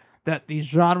institution, that these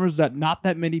genres that not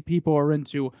that many people are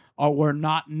into are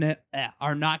not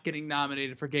getting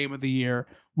nominated for Game of the Year,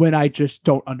 when I just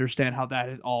don't understand how that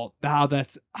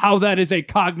is a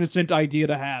cognizant idea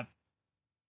to have.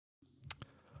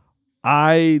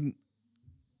 I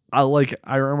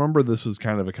remember this was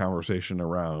kind of a conversation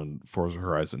around Forza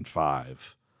Horizon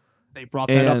 5. They brought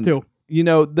that up too.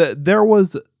 There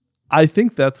was, I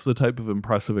think that's the type of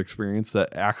impressive experience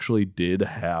that actually did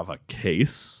have a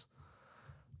case,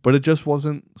 but it just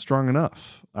wasn't strong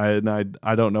enough. I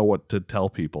don't know what to tell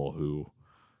people who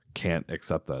can't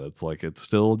accept that. It's like, it's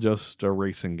still just a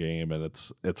racing game, and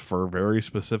it's for very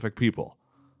specific people.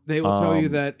 They will tell you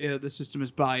that the system is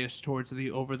biased towards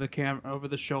the over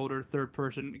the shoulder, third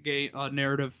person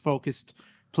narrative focused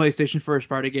PlayStation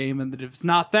first-party game, and that if it's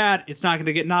not that, it's not going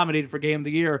to get nominated for Game of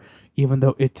the Year, even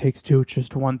though It Takes Two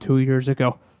just won 2 years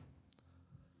ago.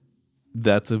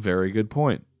 That's a very good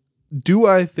point. Do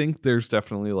I think there's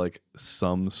definitely like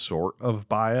some sort of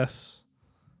bias?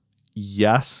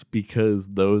 Yes, because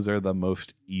those are the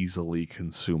most easily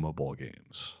consumable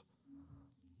games.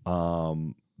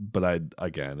 But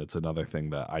it's another thing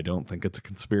that I don't think it's a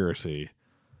conspiracy.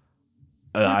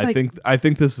 I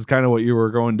think this is kind of what you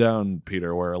were going down,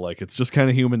 Peter, where like it's just kind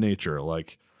of human nature.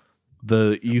 Like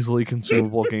the easily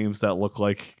consumable games that look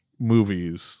like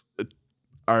movies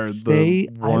are the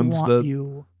ones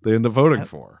that they end up voting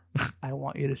for. I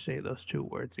want you to say those 2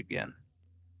 words again.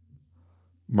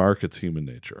 Mark, it's human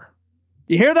nature.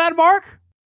 You hear that, Mark?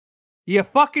 You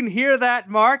fucking hear that,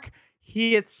 Mark?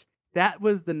 That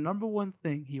was the number one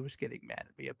thing he was getting mad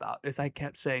at me about, as I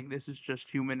kept saying, this is just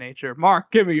human nature.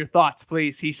 Mark, give me your thoughts,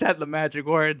 please. He said the magic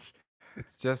words.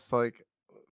 It's just like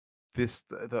this.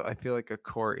 I feel like a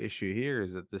core issue here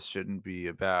is that this shouldn't be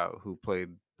about who played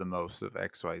the most of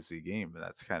XYZ game, and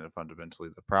that's kind of fundamentally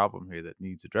the problem here that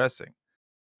needs addressing.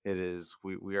 It is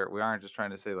we aren't just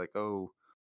trying to say like, oh,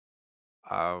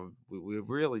 we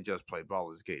really just played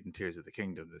Baldur's Gate and Tears of the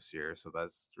Kingdom this year, so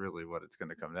that's really what it's going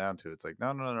to come down to. It's like,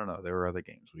 no. There were other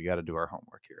games. We got to do our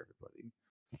homework here, everybody.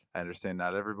 I understand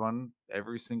not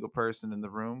every single person in the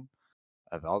room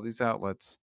of all these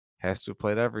outlets has to have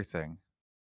played everything,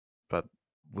 but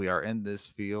we are in this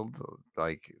field.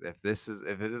 Like, if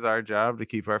it is our job to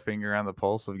keep our finger on the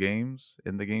pulse of games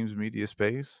in the games media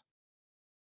space,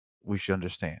 we should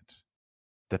understand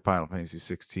that Final Fantasy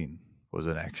 16 was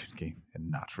an action game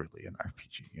and not really an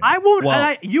RPG. You know? I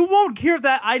won't. You won't hear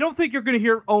that. I don't think you're going to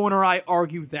hear Owen or I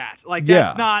argue that. Like,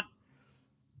 that's not.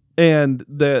 And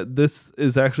this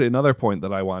is actually another point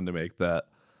that I wanted to make that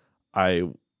I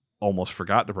almost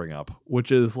forgot to bring up,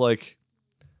 which is like,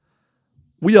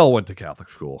 we all went to Catholic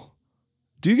school.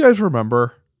 Do you guys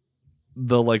remember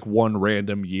the like one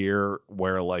random year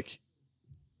where like,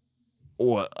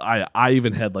 I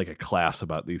even had like a class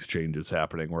about these changes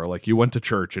happening where like you went to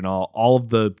church and all of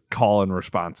the call and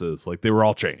responses, like they were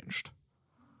all changed.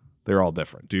 They're all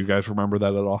different. Do you guys remember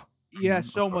that at all? Yeah,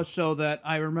 so much so that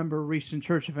I remember recent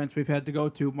church events we've had to go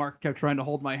to. Mark kept trying to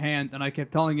hold my hand and I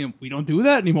kept telling him, we don't do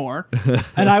that anymore.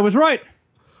 And I was right.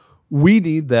 We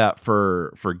need that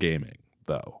for gaming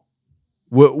though.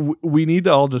 We need to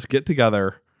all just get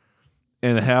together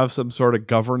and have some sort of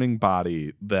governing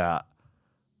body that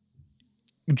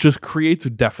just creates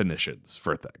definitions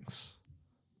for things,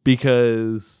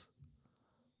 because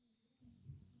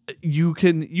you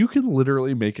can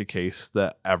literally make a case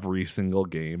that every single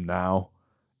game now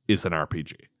is an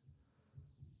RPG,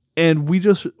 and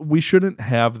we shouldn't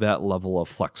have that level of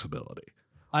flexibility.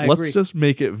 Let's just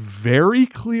make it very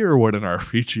clear what an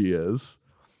RPG is,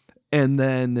 and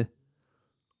then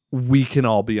we can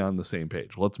all be on the same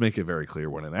page. Let's make it very clear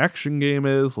what an action game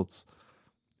is.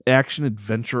 Action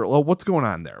adventure. Well, what's going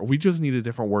on there? We just need a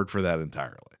different word for that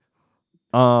entirely.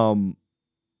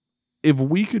 If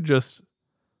we could just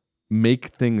make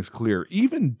things clear,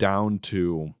 even down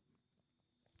to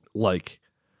like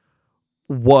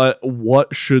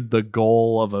what should the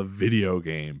goal of a video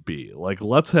game be? Like,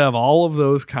 let's have all of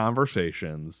those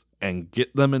conversations and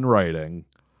get them in writing,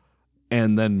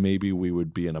 and then maybe we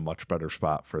would be in a much better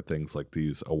spot for things like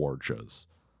these award shows.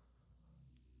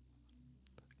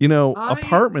 You know,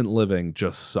 apartment living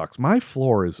just sucks. My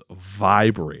floor is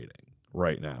vibrating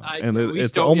right now, and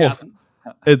it's almost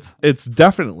it's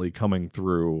definitely coming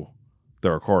through the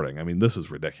recording. I mean, this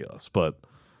is ridiculous, but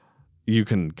you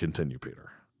can continue, Peter.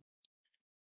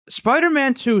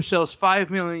 Spider-Man 2 sells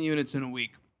 5 million units in a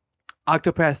week.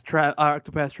 Octopath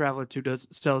Traveler 2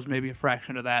 sells maybe a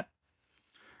fraction of that.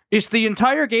 It's the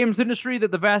entire games industry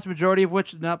that the vast majority of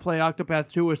which did not play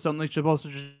Octopath 2 is suddenly supposed to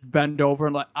just bend over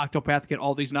and let Octopath get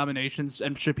all these nominations,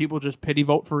 and should people just pity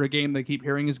vote for a game they keep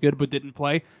hearing is good but didn't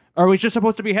play? Or are we just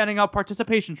supposed to be handing out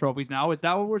participation trophies now? Is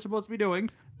that what we're supposed to be doing?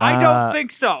 I don't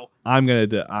think so. I'm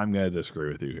gonna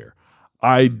disagree with you here.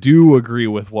 I do agree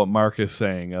with what Mark is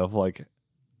saying of like,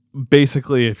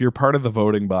 basically, if you're part of the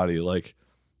voting body, like,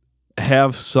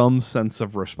 have some sense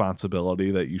of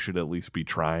responsibility that you should at least be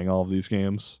trying all of these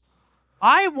games.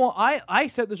 I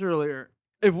said this earlier.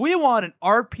 If we want an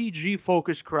RPG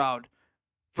focused crowd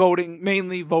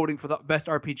mainly voting for the best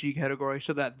RPG category,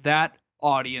 so that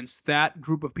audience, that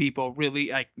group of people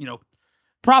really, like,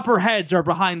 proper heads are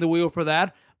behind the wheel for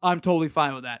that, I'm totally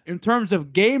fine with that. In terms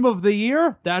of game of the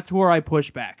year, that's where I push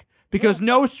back, because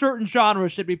no certain genre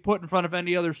should be put in front of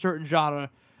any other certain genre.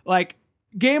 Like,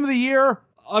 game of the year,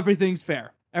 everything's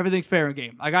fair. Everything's fair in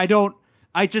game. Like,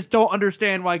 I just don't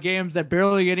understand why games that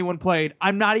barely anyone played.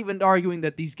 I'm not even arguing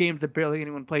that these games that barely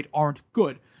anyone played aren't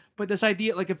good, but this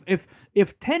idea, like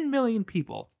if 10 million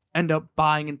people end up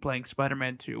buying and playing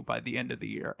Spider-Man 2 by the end of the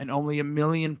year, and only a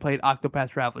million played Octopath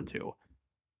Traveler 2,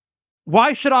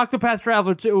 why should Octopath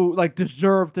Traveler 2 like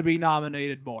deserve to be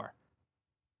nominated more?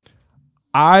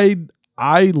 I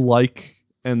like,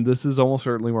 and this is almost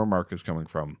certainly where Mark is coming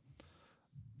from,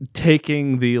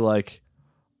 taking the like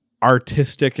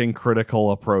artistic and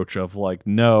critical approach of like,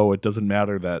 no, it doesn't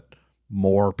matter that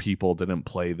more people didn't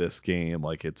play this game,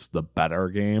 like it's the better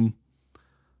game,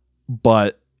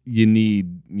 but you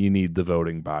need the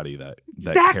voting body that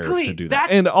cares to do that.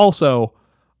 And also,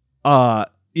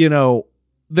 you know,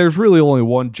 there's really only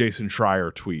one Jason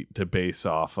Schreier tweet to base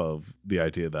off of the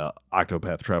idea that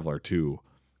Octopath Traveler 2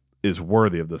 is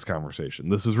worthy of this conversation.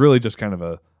 This is really just kind of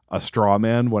a straw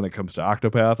man when it comes to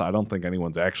Octopath. I don't think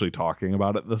anyone's actually talking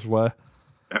about it this way.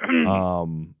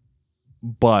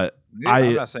 But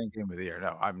I'm not saying game of the year.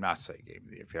 No, I'm not saying game of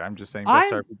the year. I'm just saying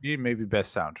best RPG, maybe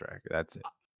best soundtrack. That's it.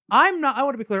 I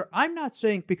want to be clear. I'm not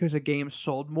saying because a game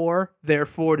sold more,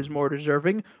 therefore it is more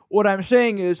deserving. What I'm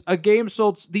saying is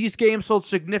these games sold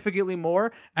significantly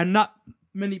more, and not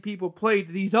many people played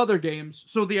these other games.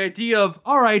 So the idea of,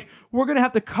 all right, we're going to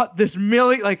have to cut this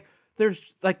million, like,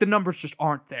 there's, like, the numbers just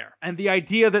aren't there. And the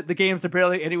idea that the games that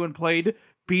barely anyone played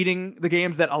beating the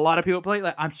games that a lot of people play,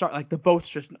 like, I'm sorry, like, the votes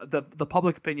just, the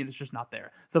public opinion is just not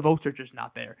there. The votes are just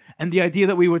not there. And the idea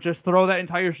that we would just throw that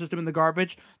entire system in the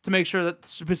garbage to make sure that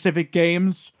specific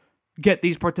games get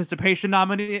these participation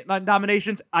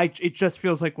nominations, it just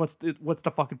feels like what's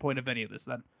the fucking point of any of this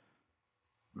then?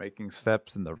 Making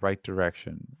steps in the right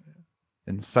direction,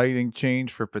 inciting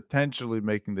change for potentially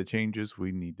making the changes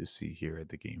we need to see here at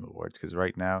the Game Awards. Because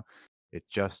right now, it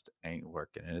just ain't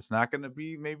working, and it's not going to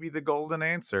be maybe the golden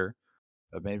answer,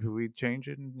 but maybe we change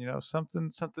it, and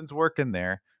something's working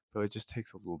there. But it just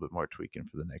takes a little bit more tweaking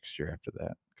for the next year after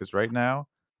that. Because right now,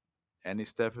 any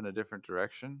step in a different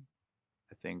direction,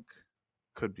 I think,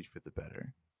 could be for the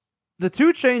better. The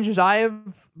two changes I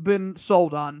have been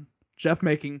sold on Jeff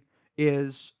making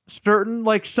is certain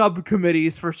like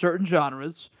subcommittees for certain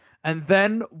genres, and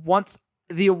then once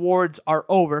the awards are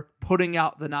over, putting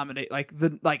out the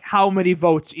like how many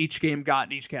votes each game got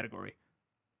in each category.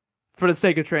 For the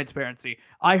sake of transparency,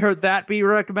 I heard that be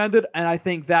recommended, and I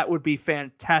think that would be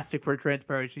fantastic for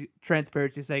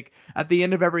transparency's sake. At the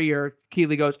end of every year,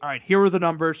 Keeley goes, "All right, here are the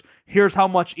numbers. Here's how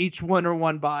much each winner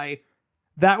won by."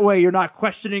 That way, you're not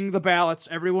questioning the ballots.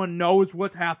 Everyone knows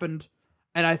what's happened,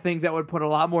 and I think that would put a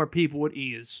lot more people at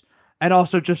ease. And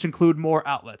also, just include more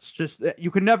outlets. Just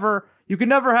you can never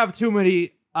have too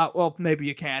many. Well, maybe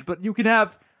you can, but you can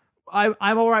have.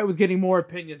 I'm all right with getting more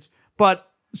opinions,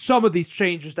 but some of these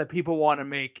changes that people want to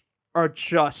make are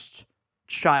just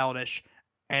childish.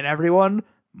 And everyone,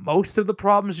 most of the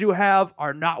problems you have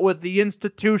are not with the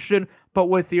institution, but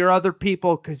with your other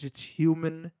people, because it's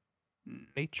human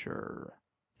nature.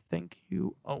 Thank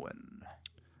you, Owen.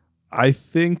 I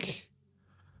think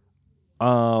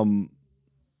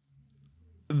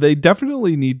they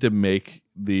definitely need to make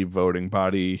the voting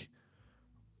body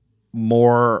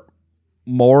more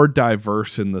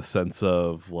diverse in the sense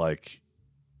of like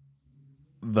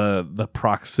the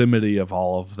proximity of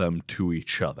all of them to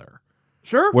each other.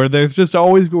 Sure. Where there's just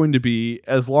always going to be,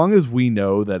 as long as we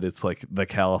know that it's like the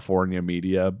California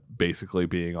media basically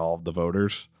being all of the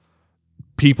voters,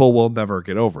 people will never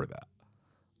get over that.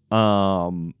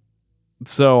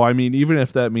 So I mean, even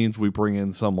if that means we bring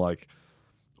in some like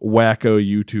wacko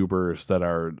YouTubers that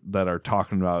are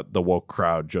talking about the woke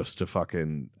crowd just to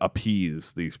fucking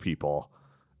appease these people,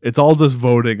 it's all just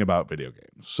voting about video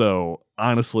games. So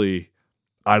honestly,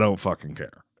 I don't fucking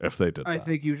care if they did that. I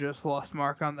think you just lost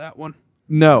Mark on that one.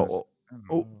 No.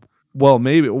 Well,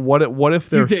 maybe. What if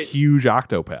they're huge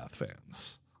Octopath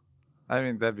fans? I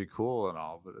mean, that'd be cool and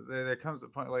all, but there comes a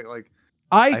point like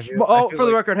for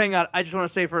the record, hang on. I just want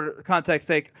to say for context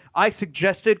sake, I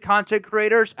suggested content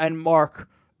creators, and Mark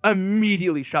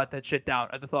immediately shot that shit down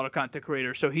at the thought of content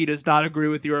creators. So he does not agree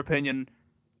with your opinion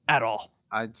at all.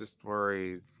 I just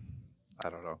worry. I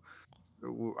don't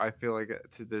know. I feel like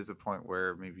there's a point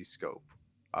where maybe scope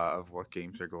of what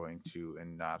games are going to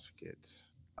and not get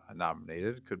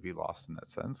nominated could be lost in that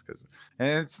sense.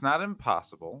 And it's not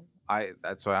impossible.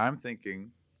 That's why I'm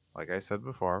thinking, like I said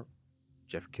before,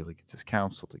 Jeff Keighley gets his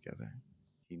council together.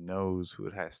 He knows who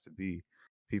it has to be.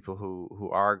 People who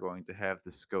are going to have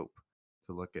the scope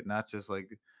to look at not just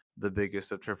like the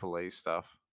biggest of AAA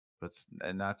stuff,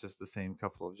 and not just the same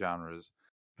couple of genres,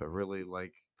 but really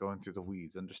like going through the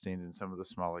weeds, understanding some of the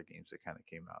smaller games that kind of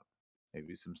came out.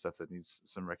 Maybe some stuff that needs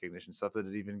some recognition, stuff that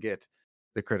didn't even get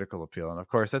the critical appeal. And of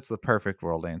course, that's the perfect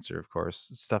world answer. Of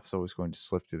course, stuff's always going to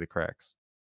slip through the cracks.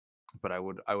 But I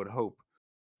would hope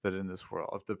that in this world,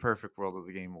 of the perfect world of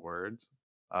the Game Awards,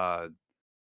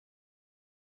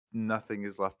 nothing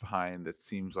is left behind that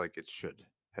seems like it should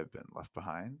have been left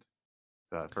behind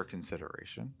for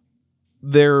consideration.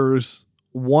 There's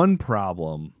one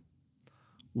problem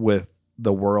with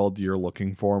the world you're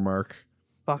looking for, Mark,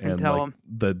 Fucking and tell like him.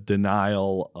 the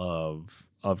denial of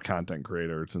content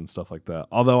creators and stuff like that.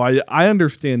 Although I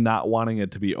understand not wanting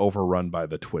it to be overrun by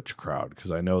the Twitch crowd,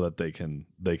 because I know that they can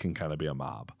kind of be a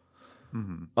mob.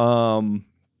 Mm-hmm.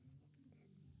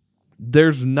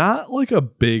 There's not like a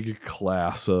big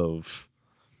class of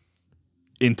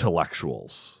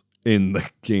intellectuals in the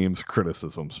game's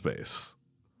criticism space.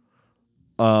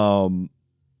 And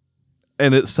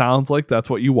it sounds like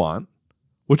that's what you want,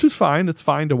 which is fine. It's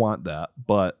fine to want that,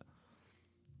 but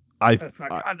That's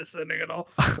not condescending at all.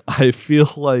 I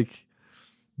feel like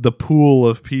the pool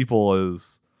of people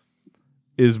is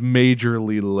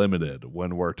majorly limited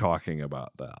when we're talking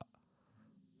about that.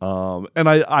 And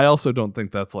I also don't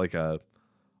think that's like a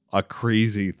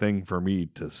crazy thing for me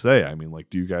to say. I mean, like,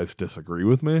 do you guys disagree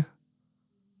with me?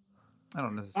 I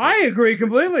don't necessarily. I agree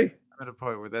completely. I'm at a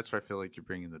point where that's where I feel like you're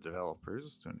bringing the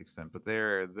developers to an extent, but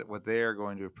what they are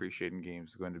going to appreciate in games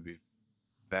is going to be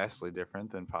vastly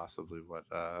different than possibly what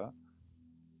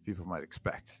people might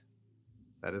expect.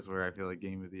 That is where I feel like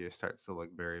Game of the Year starts to look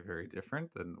very, very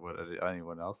different than what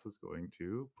anyone else is going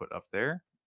to put up there.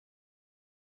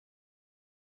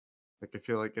 Like, I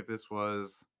feel like if this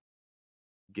was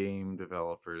game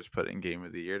developers putting Game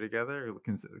of the Year together,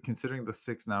 considering the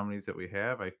 6 nominees that we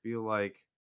have, I feel like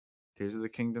Tears of the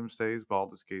Kingdom stays,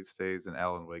 Baldur's Gate stays, and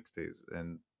Alan Wake stays,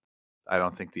 and I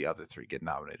don't think the other 3 get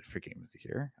nominated for Game of the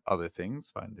Year. Other things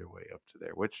find their way up to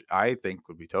there, which I think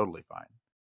would be totally fine,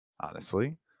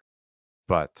 honestly.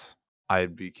 But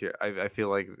I'd be I feel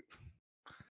like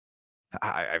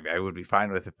I would be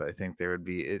fine with it, but I think there would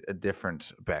be a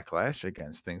different backlash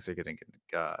against things that are getting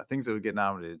things that would get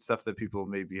nominated, stuff that people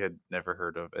maybe had never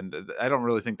heard of, and I don't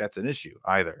really think that's an issue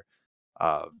either.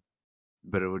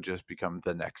 But it would just become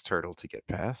the next hurdle to get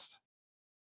past.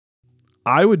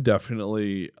 I would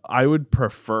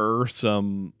prefer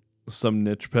some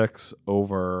niche picks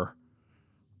over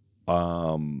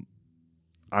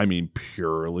I mean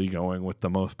purely going with the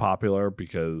most popular,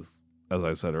 because as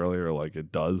I said earlier, like,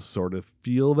 it does sort of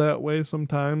feel that way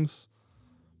sometimes.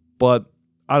 But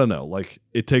I don't know, like,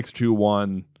 It Takes Two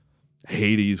won,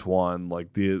 Hades won, like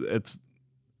it's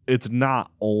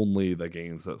not only the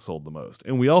games that sold the most.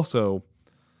 And we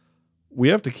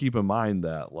have to keep in mind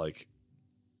that, like,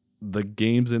 the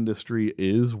games industry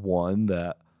is one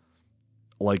that,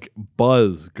 like,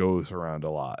 buzz goes around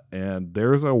a lot. And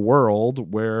there's a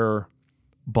world where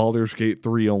Baldur's Gate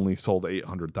 3 only sold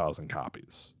 800,000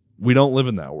 copies. We don't live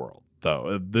in that world,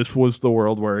 though. This was the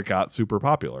world where it got super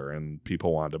popular and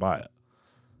people wanted to buy it.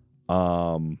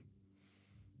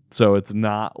 So it's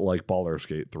not like Baldur's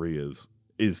Gate 3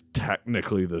 is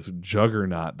technically this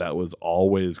juggernaut that was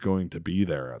always going to be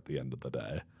there at the end of the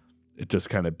day. It just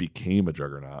kind of became a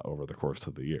juggernaut over the course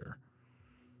of the year.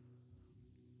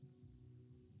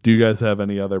 Do you guys have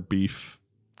any other beef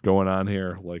going on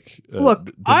here? Like,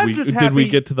 Look, did we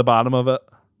get to the bottom of it?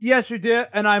 Yes, you did,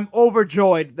 and I'm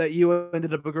overjoyed that you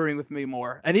ended up agreeing with me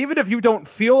more. And even if you don't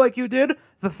feel like you did,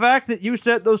 the fact that you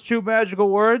said those 2 magical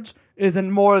words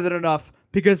isn't more than enough.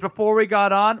 Because before we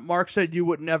got on, Mark said you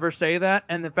would never say that,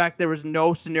 and in fact, there was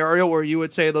no scenario where you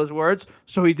would say those words,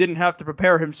 so he didn't have to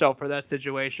prepare himself for that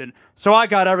situation. So I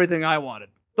got everything I wanted.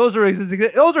 Those are his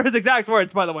exact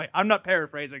words, by the way. I'm not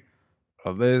paraphrasing.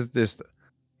 Well, there's just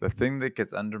the thing that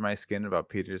gets under my skin about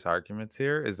Peter's arguments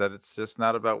here is that it's just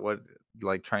not about what,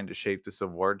 like, trying to shape this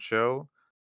award show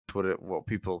to what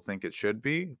people think it should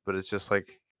be, but it's just like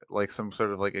some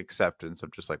sort of like acceptance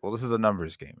of just like, well, this is a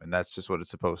numbers game and that's just what it's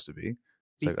supposed to be.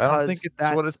 It's like, I don't think it's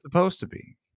what it's supposed to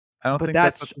be. I don't think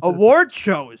that's award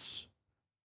shows.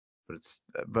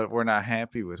 But we're not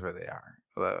happy with where they are.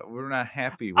 We're not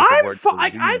happy with the words.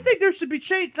 I think there should be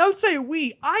change. Don't say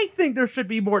we. I think there should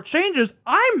be more changes.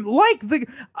 I'm like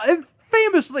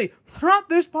famously throughout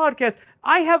this podcast,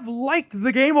 I have liked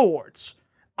the Game Awards.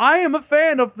 I am a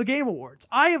fan of the Game Awards.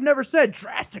 I have never said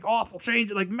drastic, awful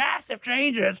changes, like massive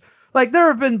changes. Like, there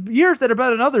have been years that are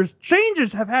better than others.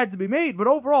 Changes have had to be made, but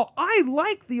overall, I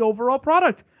like the overall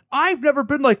product. I've never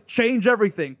been like, change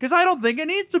everything, because I don't think it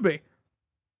needs to be.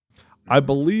 I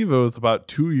believe it was about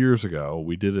 2 years ago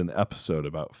we did an episode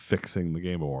about fixing the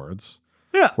Game Awards.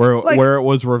 Yeah. Where it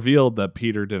was revealed that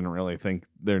Peter didn't really think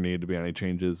there needed to be any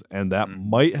changes, and that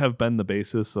might have been the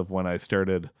basis of when I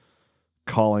started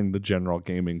calling the general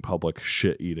gaming public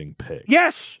shit-eating pigs.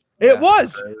 Yes, it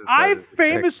was. that I is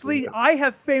exactly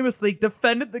have famously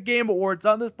defended the Game Awards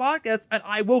on this podcast, and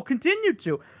I will continue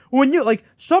to. When you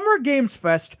Summer Games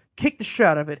Fest, kick the shit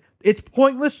out of it. It's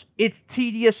pointless. It's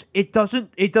tedious. It does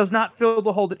not fill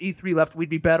the hole that E3 left. We'd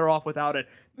be better off without it.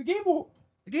 The Game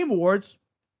Awards.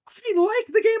 I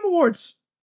like the Game Awards.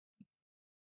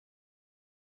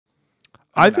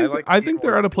 I mean, think like I Game think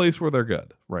they're Awards. at a place where they're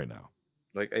good right now.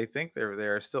 Like, I think they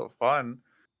are still fun,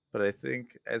 but I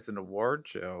think as an award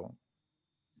show,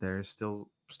 there's still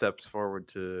steps forward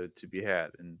to be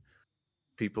had, and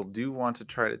people do want to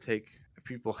try to take.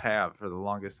 People have for the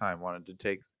longest time wanted to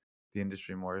take the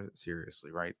industry more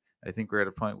seriously, right? I think we're at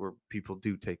a point where people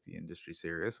do take the industry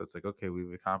serious. So it's like, okay,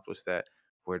 we've accomplished that.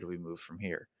 Where do we move from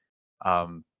here?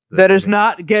 That is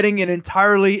not getting an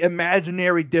entirely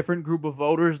imaginary different group of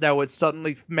voters that would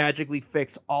suddenly magically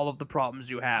fix all of the problems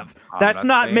you have. That's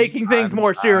not saying making things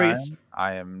more serious.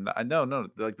 I am no,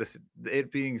 like this,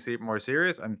 it being more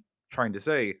serious. I'm trying to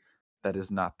say that is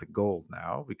not the goal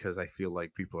now, because I feel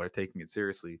like people are taking it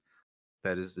seriously.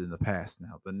 That is in the past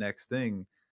now. The next thing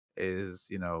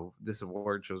is, this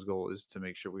award show's goal is to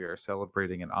make sure we are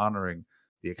celebrating and honoring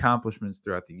the accomplishments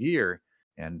throughout the year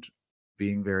and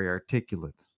being very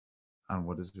articulate on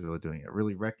what is really doing it,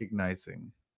 really recognizing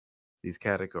these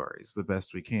categories the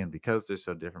best we can, because they're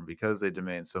so different, because they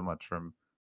demand so much from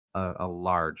a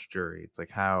large jury. It's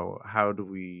like, how do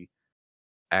we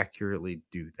accurately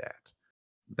do that?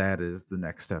 That is the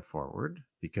next step forward,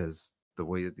 because the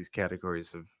way that these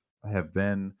categories have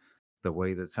been, the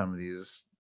way that some of these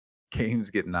games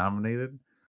get nominated,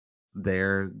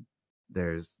 there's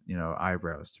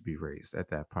eyebrows to be raised at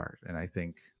that part. And I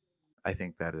think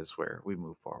that is where we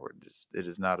move forward. It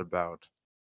is not about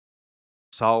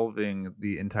solving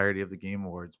the entirety of the Game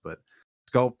Awards, but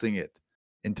sculpting it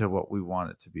into what we want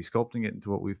it to be, sculpting it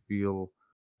into what we feel.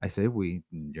 I say we.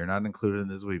 You're not included in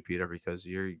this we, Peter, because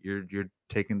you're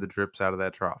taking the drips out of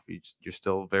that trough. You're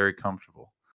still very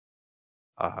comfortable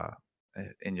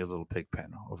in your little pig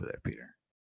pen over there, Peter.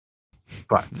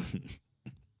 But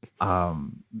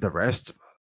the rest,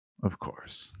 of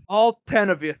course, All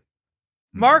 10 of you.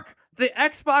 Mark, the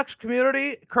Xbox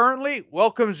community currently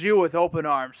welcomes you with open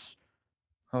arms.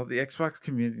 Well, the Xbox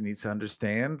community needs to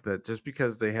understand that just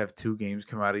because they have 2 games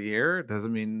come out a year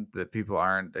doesn't mean that people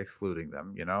aren't excluding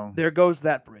them, There goes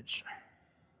that bridge.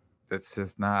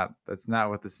 That's not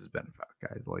what this has been about,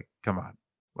 guys. Like, come on.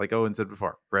 Like Owen said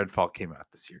before, Redfall came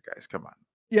out this year, guys. Come on.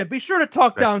 Yeah, be sure to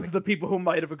talk down to the people who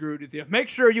might have agreed with you. Make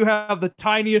sure you have the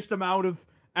tiniest amount of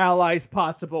allies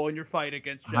possible in your fight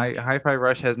against Hi-Fi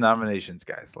Rush has nominations,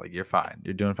 guys. Like, you're fine.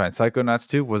 You're doing fine. Psychonauts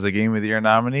 2 was a Game of the Year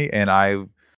nominee, and I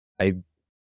don't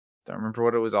remember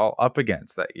what it was all up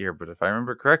against that year, but if I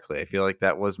remember correctly, I feel like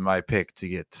that was my pick to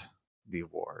get the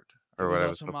award, or what I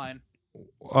was hoping. Mine.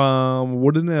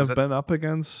 Wouldn't it have been up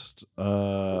against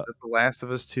was it The Last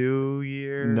of Us 2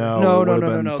 year? No, it would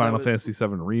have been Final Fantasy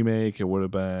VII Remake. It would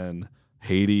have been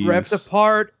Hades. Rift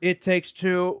Apart, It Takes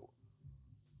Two.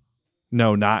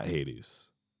 No, not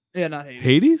Hades. Yeah, not Hades.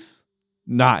 Hades?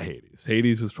 Not Hades.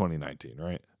 Hades was 2019,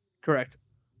 right? Correct.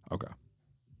 Okay.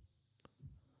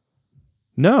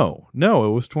 No,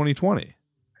 it was 2020.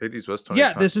 Hades was 2020.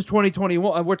 Yeah, this is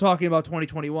 2021. We're talking about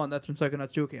 2021. That's when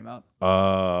Psychonauts 2 came out.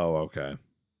 Oh, okay.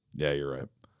 Yeah, you're right.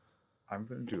 I'm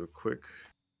going to do a quick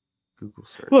Google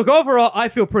search. Look, overall, I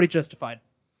feel pretty justified.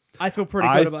 I feel pretty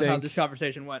good about how this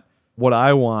conversation went. What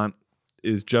I want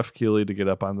is Jeff Keighley to get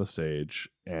up on the stage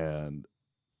and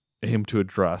him to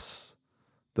address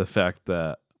the fact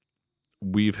that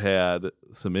we've had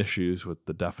some issues with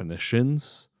the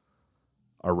definitions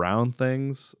around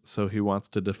things, so he wants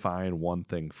to define one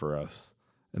thing for us,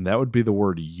 and that would be the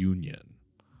word union.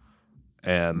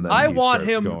 And then I he want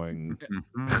starts him going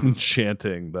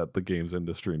chanting that the games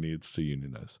industry needs to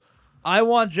unionize. I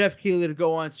want Jeff Keighley to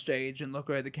go on stage and look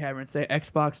right at the camera and say,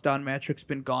 "Xbox Don Matrix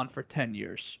been gone for 10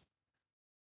 years.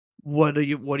 What are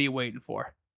you waiting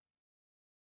for?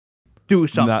 Do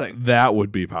something." That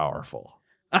would be powerful.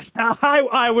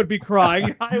 I would be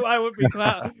crying. I would be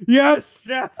glad. Yes,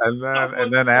 Jeff. And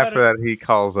then after that, he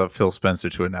calls up Phil Spencer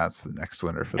to announce the next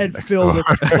winner for the next Phil award.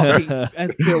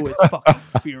 Phil is fucking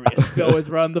furious. Phil is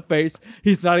red in the face.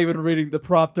 He's not even reading the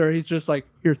prompter. He's just like,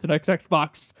 "Here's the next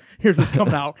Xbox. Here's what's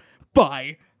coming out.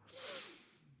 Bye."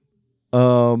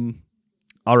 All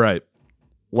right.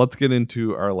 Let's get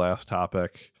into our last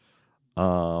topic.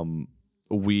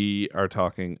 We are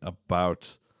talking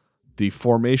about the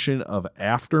formation of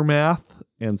Aftermath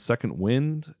and Second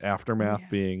Wind. Aftermath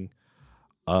being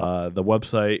the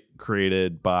website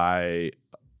created by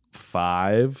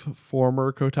 5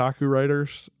 former Kotaku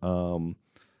writers.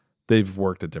 they've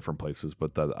worked at different places,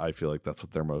 but that I feel like that's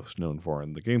what they're most known for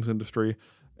in the games industry,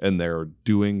 and they're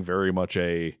doing very much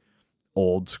a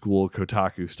old school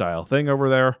Kotaku style thing over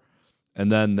there.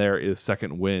 And then there is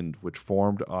Second Wind, which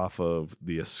formed off of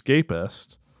The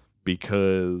Escapist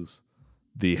because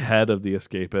the head of The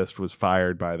Escapist was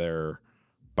fired by the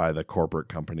corporate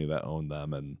company that owned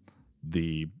them, and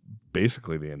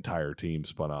basically the entire team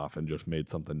spun off and just made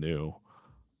something new.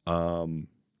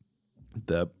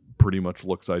 That pretty much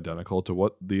looks identical to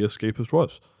what The Escapist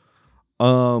was.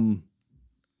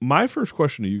 My first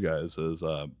question to you guys is,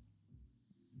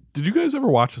 did you guys ever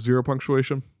watch Zero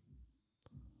Punctuation?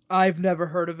 I've never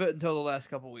heard of it until the last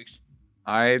couple weeks.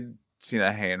 I'd seen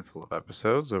a handful of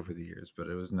episodes over the years, but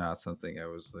it was not something I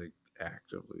was like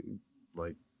actively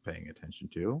like paying attention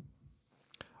to.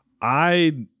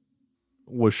 I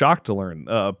was shocked to learn.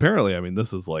 Apparently, I mean,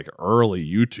 this is like early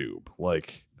YouTube,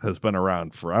 like has been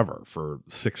around forever, for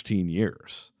 16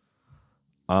 years.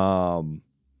 Which I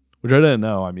didn't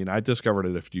know. I mean, I discovered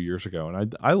it a few years ago,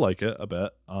 and I like it a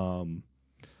bit.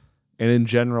 And in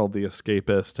general, The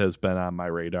Escapist has been on my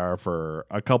radar for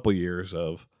a couple years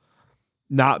of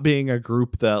not being a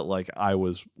group that like I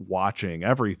was watching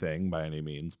everything by any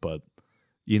means, but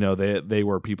you know, they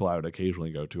were people I would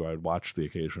occasionally go to. I would watch the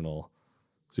occasional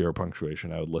Zero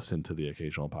Punctuation. I would listen to the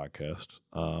occasional podcast.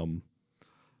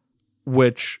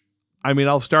 Which, I mean,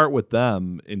 I'll start with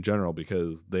them in general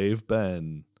because they've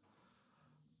been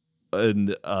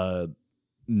a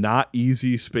not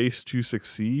easy space to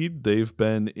succeed. They've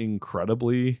been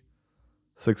incredibly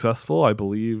successful. I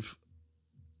believe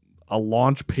a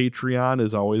launch Patreon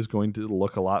is always going to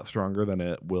look a lot stronger than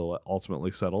it will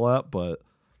ultimately settle at, but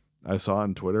I saw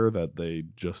on Twitter that they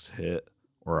just hit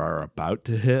or are about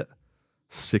to hit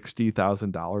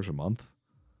 $60,000 a month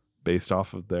based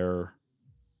off of their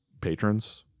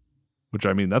patrons, which,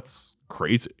 I mean, that's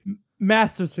crazy.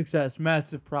 Massive success,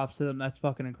 massive props to them. That's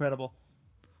fucking incredible.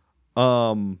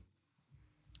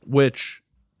 Which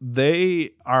they're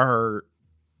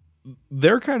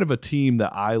kind of a team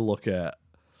that I look at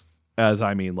as,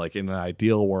 I mean, like in an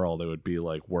ideal world, it would be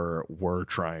like we're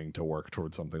trying to work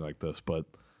towards something like this, but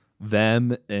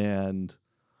them and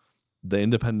the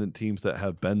independent teams that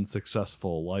have been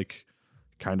successful, like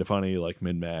Kind of Funny, like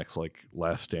MinMax, like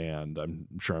Last Stand, I'm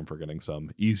sure I'm forgetting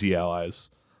some, Easy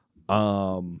Allies,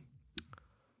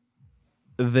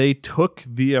 they took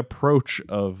the approach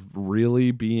of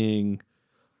really being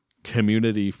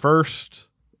community first.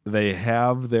 They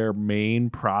have their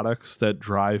main products that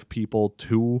drive people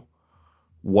to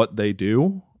what they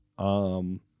do.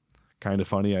 Kind of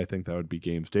Funny, I think that would be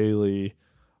Games Daily.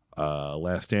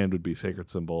 Last Stand would be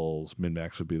Sacred Symbols.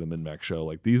 MinMax would be the MinMax Show.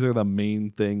 Like, these are the main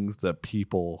things that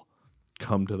people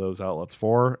come to those outlets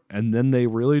for. And then they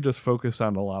really just focus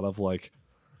on a lot of like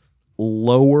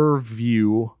lower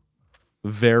view,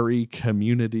 very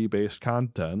community based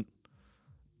content.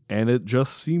 And it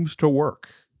just seems to work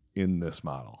in this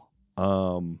model.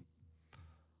 I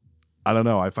don't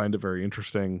know. I find it very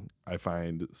interesting. I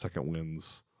find Second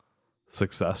Wind's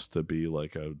success to be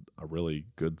like a really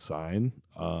good sign.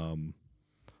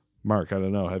 Mark, I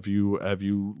don't know. Have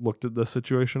you looked at this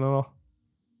situation at all?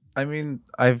 I mean,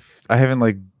 I haven't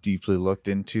like deeply looked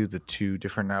into the two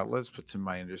different outlets, but to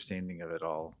my understanding of it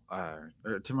all,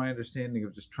 or to my understanding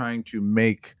of just trying to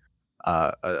make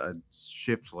a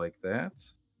shift like that,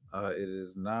 it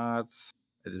is not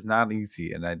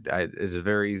easy, and it is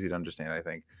very easy to understand. I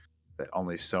think that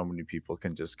only so many people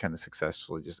can just kind of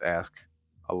successfully just ask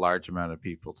a large amount of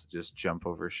people to just jump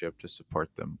over ship to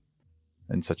support them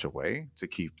in such a way to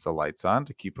keep the lights on,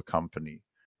 to keep a company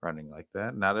running like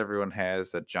that. Not everyone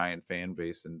has that giant fan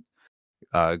base, and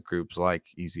groups like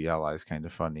Easy Allies, Kind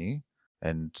of Funny,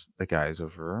 and the guys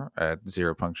over at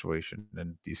Zero Punctuation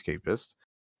and The Escapist.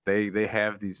 They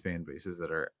have these fan bases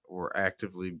that were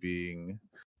actively being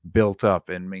built up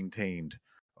and maintained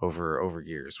over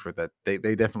years. For that, they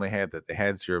definitely had that. They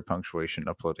had Zero Punctuation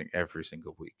uploading every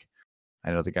single week.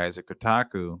 I know the guys at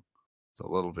Kotaku, it's a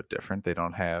little bit different. They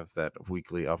don't have that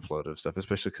weekly upload of stuff,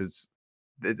 especially because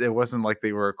it wasn't like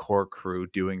they were a core crew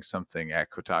doing something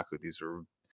at Kotaku. These were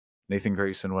Nathan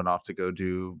Grayson went off to go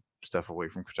do stuff away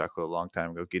from Kotaku a long time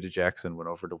ago. Gita Jackson went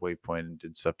over to Waypoint and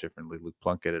did stuff differently. Luke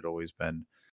Plunkett had always been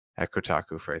at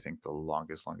Kotaku for, I think, the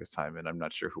longest time, and I'm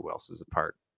not sure who else is a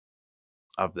part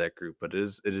of that group, but it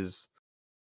is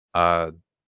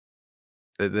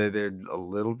they're a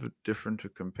little bit different to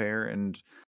compare, and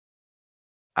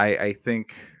I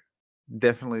think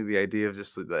definitely the idea of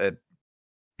just that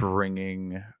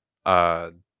bringing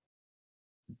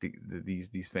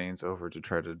these fans over to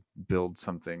try to build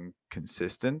something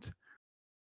consistent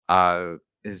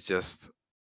is just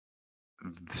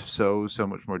so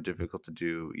much more difficult to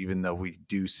do, even though we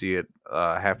do see it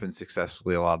happen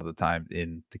successfully a lot of the time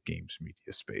in the games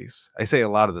media space. I say a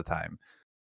lot of the time.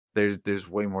 There's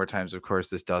way more times, of course,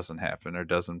 this doesn't happen or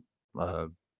doesn't uh,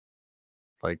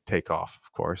 like take off,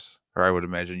 of course. Or I would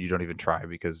imagine you don't even try,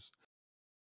 because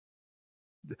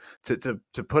to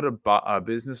put a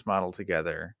business model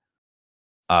together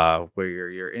where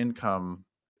your income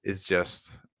is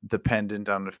just dependent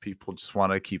on if people just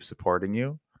want to keep supporting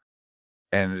you.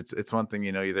 And it's one thing,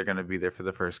 they're going to be there for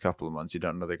the first couple of months. You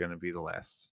don't know they're going to be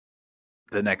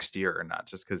the next year or not,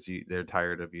 just because they're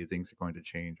tired of you. Things are going to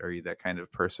change. Are you that kind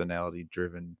of personality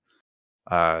driven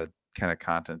kind of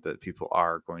content that people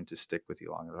are going to stick with you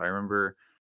long enough? I remember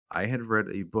I had read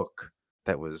a book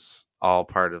that was all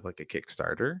part of like a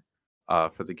Kickstarter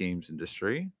for the games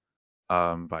industry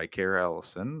by Kara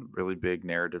Ellison, really big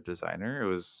narrative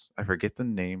designer. I forget the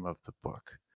name of the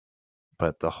book,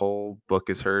 but the whole book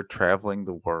is her traveling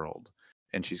the world,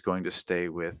 and she's going to stay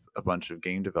with a bunch of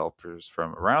game developers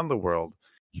from around the world,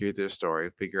 hear their story,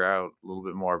 figure out a little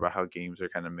bit more about how games are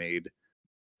kind of made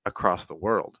across the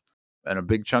world. And a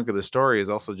big chunk of the story is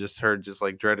also just her just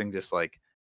like dreading, just like,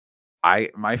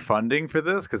 my funding for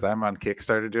this, because I'm on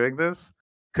Kickstarter doing this,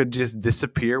 could just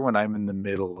disappear when I'm in the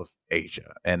middle of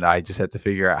Asia, and I just have to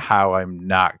figure out how I'm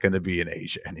not going to be in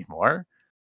Asia anymore.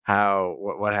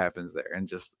 What happens there, and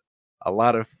just a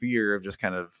lot of fear of just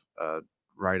kind of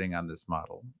riding on this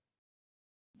model.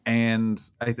 And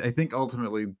I think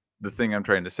ultimately the thing I'm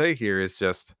trying to say here is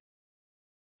just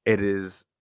it is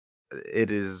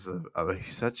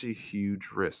such a huge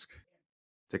risk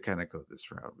to kind of go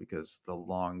this route, because the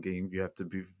long game, you have to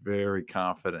be very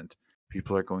confident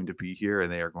people are going to be here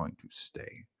and they are going to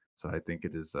stay. So I think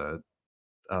it is a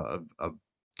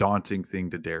daunting thing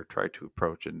to dare try to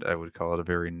approach, and I would call it a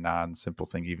very non-simple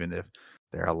thing, even if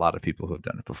there are a lot of people who have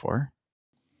done it before.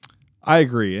 I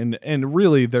agree, and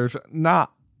really, there's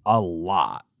not a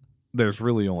lot. There's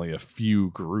really only a few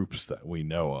groups that we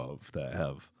know of that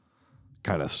have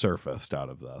kind of surfaced out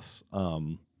of this.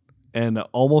 And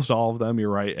almost all of them, you're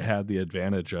right, had the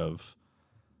advantage of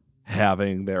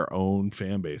having their own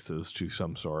fan bases to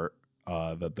some sort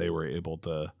that they were able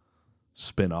to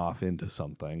spin off into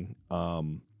something.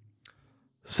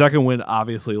 Second Wind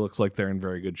obviously looks like they're in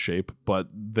very good shape, but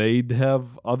they'd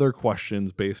have other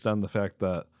questions based on the fact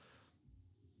that,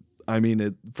 I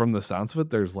mean, from the sounds of it,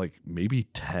 there's like maybe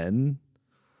 10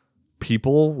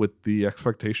 people with the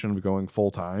expectation of going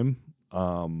full time.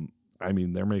 I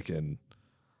mean, they're making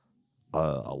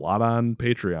a lot on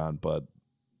Patreon, but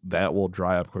that will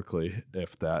dry up quickly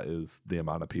if that is the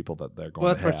amount of people that they're going to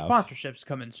have. Well, that's where sponsorships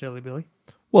come in, silly Billy.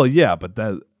 Well, yeah, but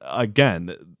that,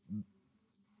 again,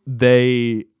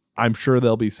 I'm sure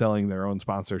they'll be selling their own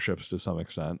sponsorships to some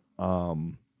extent.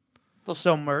 They'll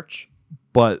sell merch.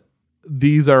 But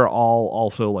these are all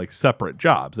also like separate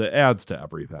jobs. It adds to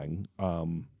everything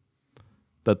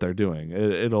that they're doing.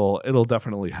 It'll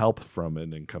definitely help from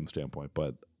an income standpoint,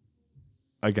 but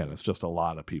again, it's just a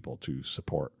lot of people to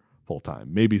support full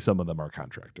time. Maybe some of them are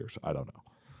contractors. I don't know.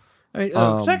 I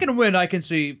mean, Second Wind, I can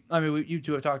see. I mean, you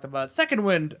two have talked about it. Second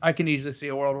Wind. I can easily see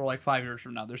a world where, like 5 years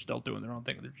from now, they're still doing their own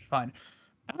thing. They're just fine.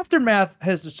 Aftermath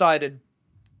has decided,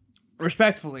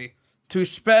 respectfully, to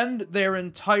spend their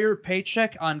entire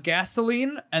paycheck on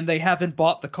gasoline, and they haven't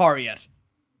bought the car yet.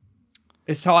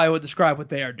 Is how I would describe what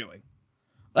they are doing.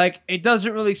 Like, it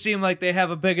doesn't really seem like they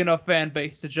have a big enough fan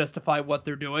base to justify what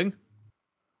they're doing.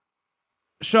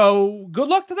 So, good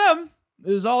luck to them,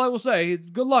 is all I will say.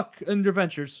 Good luck in your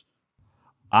ventures.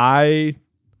 I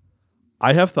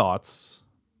have thoughts.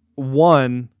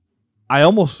 One, I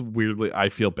almost weirdly, I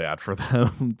feel bad for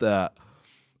them that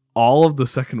all of the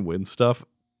Second Wind stuff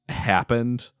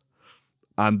happened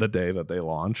on the day that they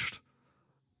launched.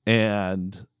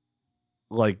 And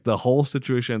like the whole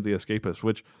situation at The Escapist,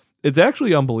 which it's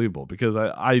actually unbelievable, because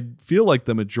I feel like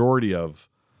the majority of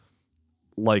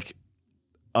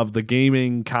the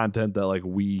gaming content that like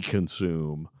we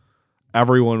consume,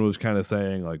 everyone was kind of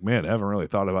saying like, man, I haven't really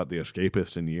thought about The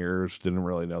Escapist in years. Didn't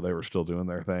really know they were still doing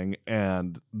their thing.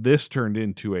 And this turned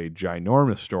into a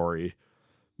ginormous story,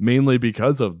 mainly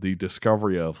because of the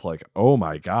discovery of like, oh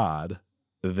my God,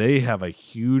 they have a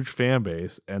huge fan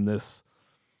base, and this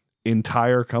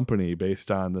entire company based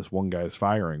on this one guy's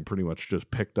firing pretty much just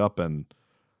picked up and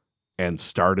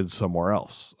started somewhere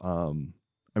else. I mean,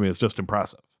 it's just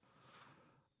impressive.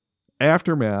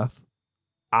 Aftermath,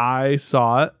 I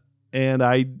saw it, and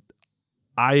I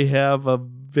have a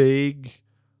vague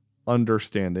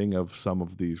understanding of some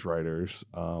of these writers.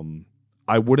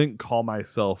 I wouldn't call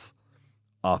myself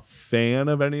a fan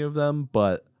of any of them,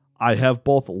 but I have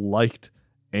both liked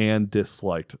and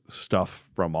disliked stuff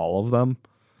from all of them.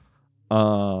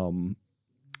 And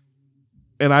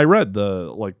I read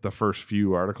the first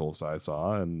few articles I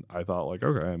saw, and I thought, like,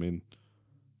 okay, I mean,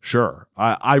 sure.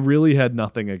 I really had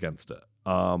nothing against it.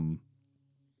 The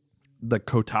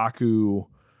Kotaku,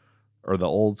 or the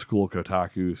old school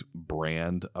Kotaku's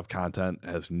brand of content,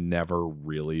 has never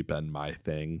really been my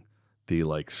thing. The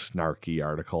like snarky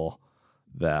article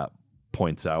that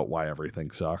points out why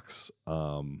everything sucks.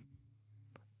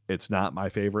 It's not my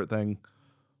favorite thing,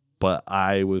 but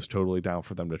I was totally down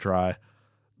for them to try.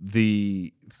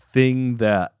 The thing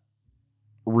that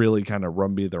really kind of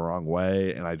rubbed me the wrong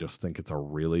way, and I just think it's a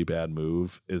really bad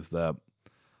move, is that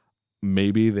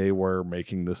maybe they were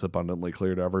making this abundantly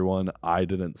clear to everyone. I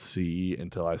didn't see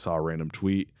until I saw a random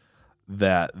tweet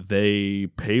that they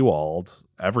paywalled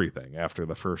everything after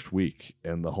the first week.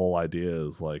 And the whole idea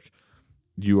is like,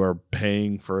 you are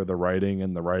paying for the writing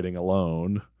and the writing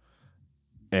alone,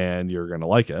 and you're going to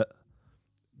like it.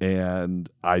 And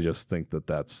I just think that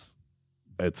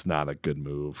it's not a good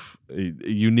move.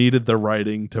 You needed the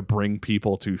writing to bring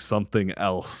people to something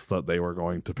else that they were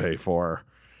going to pay for.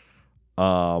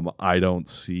 I don't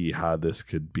see how this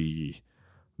could be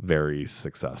very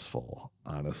successful,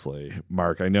 honestly.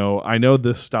 Mark, I know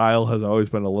this style has always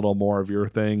been a little more of your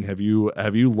thing. Have you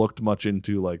looked much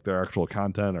into like their actual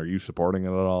content? Are you supporting it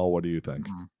at all? What do you think?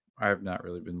 I have not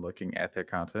really been looking at their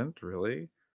content, really.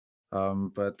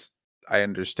 But I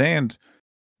understand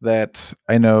that.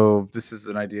 I know this is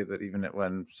an idea that even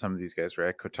when some of these guys were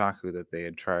at Kotaku, that they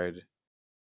had tried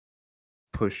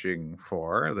pushing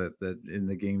for, that in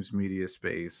the games media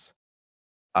space,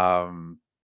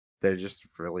 they're just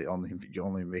really you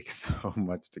only make so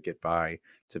much to get by,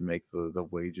 to make the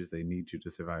wages they need to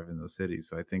survive in those cities.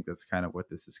 So I think that's kind of what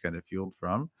this is kind of fueled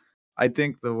from. I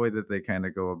think the way that they kind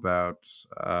of go about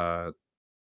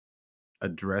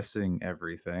addressing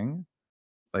everything,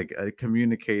 like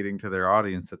communicating to their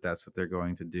audience that that's what they're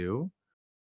going to do,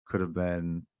 could have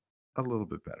been a little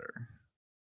bit better.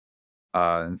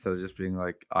 Instead of just being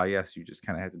like, yes, you just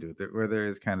kind of have to do it. Where there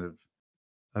is kind of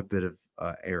a bit of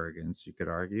arrogance, you could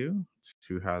argue,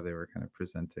 to how they were kind of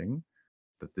presenting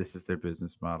that this is their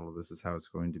business model, this is how it's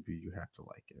going to be, you have to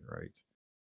like it, right?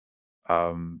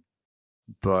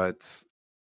 But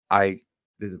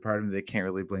there's a part of me they can't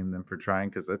really blame them for trying,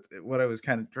 because that's what I was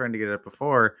kind of trying to get at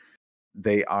before.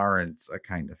 They aren't a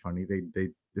kind of funny.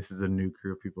 This is a new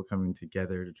crew of people coming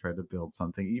together to try to build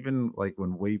something. Even like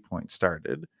when Waypoint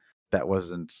started, that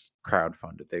wasn't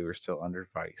crowdfunded. They were still under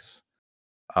Vice.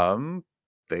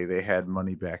 They had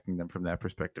money backing them from that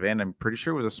perspective, and I'm pretty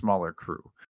sure it was a smaller crew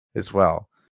as well.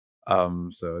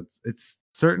 So it's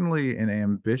certainly an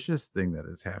ambitious thing that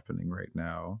is happening right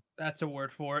now. That's a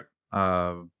word for it.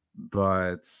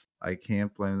 But I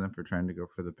can't blame them for trying to go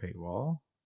for the paywall.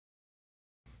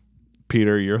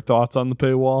 Peter, your thoughts on the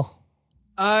paywall?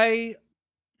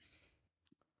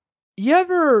 You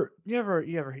ever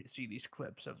see these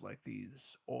clips of like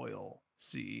these oil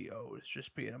CEOs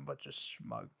just being a bunch of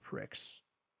smug pricks,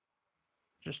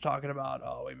 just talking about,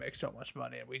 oh, we make so much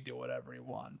money and we do whatever we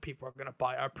want. People are gonna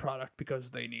buy our product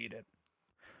because they need it.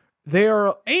 They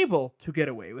are able to get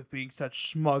away with being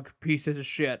such smug pieces of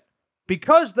shit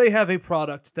because they have a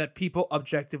product that people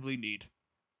objectively need.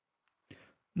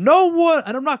 No one,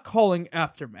 and I'm not calling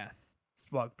Aftermath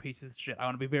smug pieces of shit. I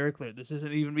want to be very clear. This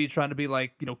isn't even me trying to be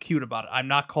like, cute about it. I'm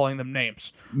not calling them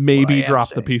names. Maybe drop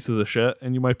the pieces of shit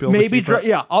and you might be able to keep it.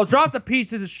 Yeah, I'll drop the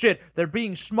pieces of shit. They're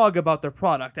being smug about their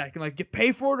product, acting like you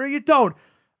pay for it or you don't.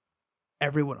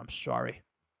 Everyone, I'm sorry.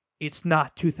 It's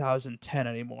not 2010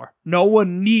 anymore. No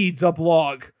one needs a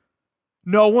blog.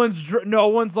 No one's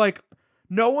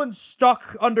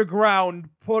stuck underground,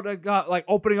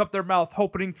 opening up their mouth,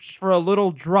 hoping for a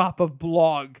little drop of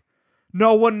blog.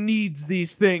 No one needs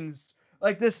these things.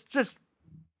 Like this, just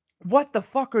what the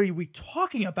fuck are we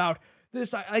talking about?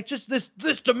 This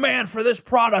demand for this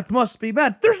product must be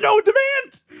met. There's no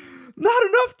demand. Not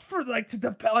enough for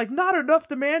not enough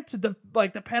demand to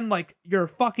depend your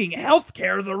fucking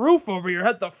healthcare, the roof over your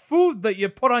head, the food that you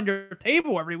put on your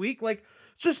table every week. Like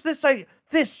just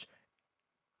this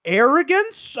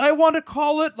arrogance, I want to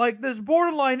call it, like this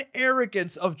borderline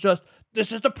arrogance of just,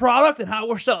 this is the product and how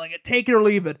we're selling it. Take it or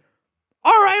leave it.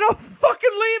 All right, I'll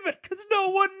fucking leave it because no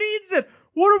one needs it.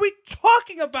 What are we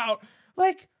talking about?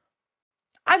 Like,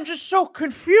 I'm just so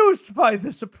confused by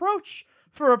this approach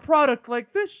for a product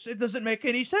like this. It doesn't make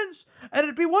any sense. And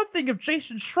it'd be one thing if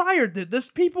Jason Schreier did this.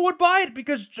 People would buy it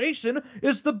because Jason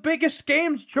is the biggest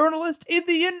games journalist in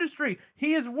the industry.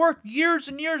 He has worked years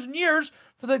and years and years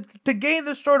to gain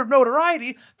this sort of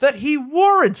notoriety that he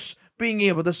warrants being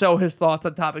able to show his thoughts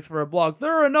on topics for a blog.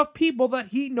 There are enough people that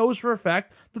he knows for a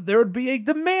fact that there would be a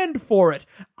demand for it.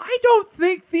 I don't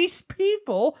think these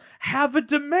people have a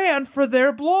demand for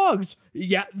their blogs.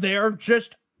 Yeah, they're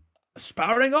just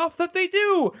spouting off that they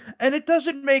do, and it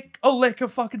doesn't make a lick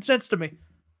of fucking sense to me.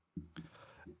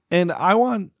 And I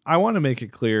want to make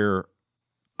it clear,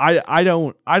 I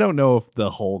don't know if the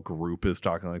whole group is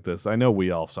talking like this. I know we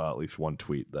all saw at least one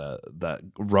tweet that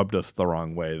rubbed us the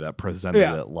wrong way, that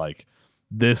presented it like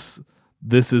this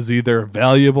is either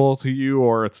valuable to you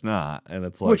or it's not, and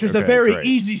it's like, which is a very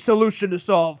easy solution to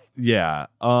solve. Yeah.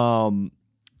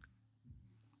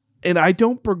 And I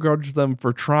don't begrudge them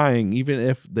for trying, even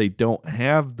if they don't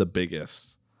have the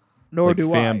biggest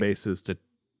fan bases to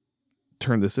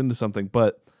turn this into something.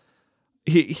 But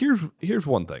here's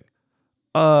one thing.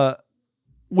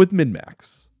 With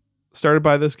MinMax, started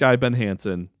by this guy, Ben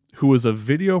Hansen, who was a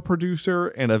video producer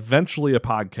and eventually a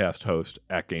podcast host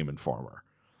at Game Informer.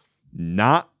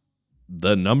 Not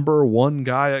the number one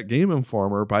guy at Game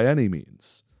Informer by any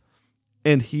means.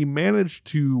 And he managed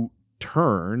to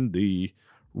turn the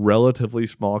relatively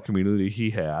small community he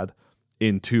had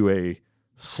into a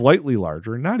slightly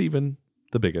larger, not even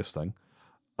the biggest thing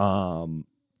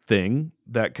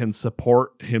that can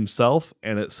support himself,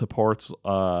 and it supports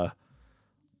a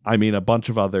bunch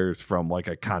of others from like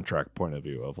a contract point of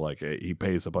view of like he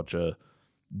pays a bunch of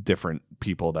different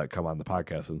people that come on the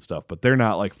podcast and stuff, but they're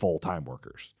not like full-time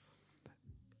workers,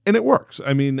 and it works.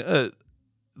 I mean,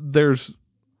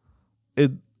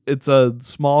 it's a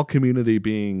small community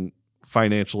being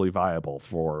financially viable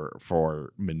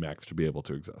for MinMax to be able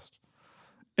to exist,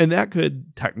 and that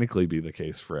could technically be the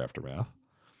case for Aftermath.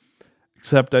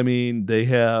 Except, I mean, they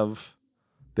have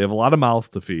a lot of mouths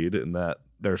to feed, in that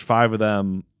there's 5 of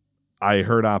them. I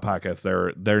heard on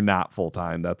podcasts they're not full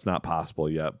time. That's not possible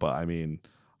yet. But I mean,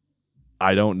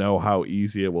 I don't know how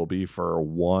easy it will be for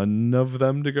one of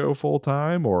them to go full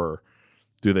time, or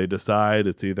do they decide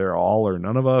it's either all or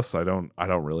none of us? I don't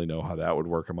really know how that would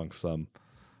work amongst them.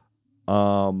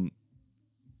 And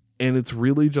it's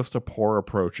really just a poor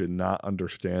approach in not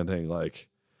understanding, like,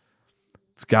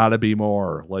 it's got to be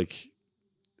more. Like,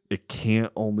 it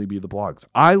can't only be the blogs.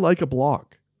 I like a blog.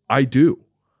 I do.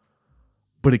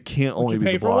 But it can't only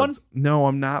be the blogs. One? No,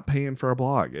 I'm not paying for a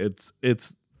blog.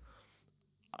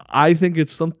 I think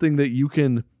it's something that you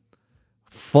can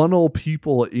funnel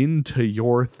people into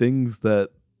your things that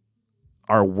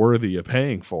are worthy of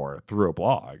paying for through a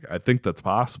blog. I think that's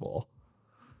possible.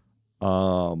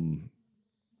 But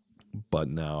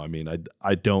no, I mean,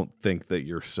 I don't think that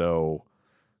you're so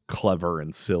clever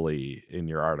and silly in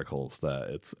your articles that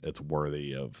it's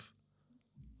worthy of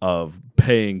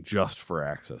paying just for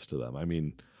access to them. I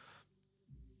mean,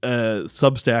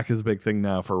 Substack is a big thing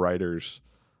now for writers,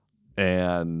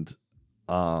 and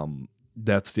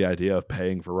that's the idea of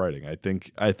paying for writing. I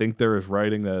think there is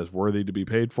writing that is worthy to be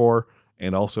paid for,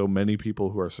 and also many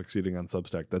people who are succeeding on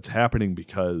Substack, that's happening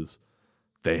because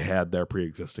they had their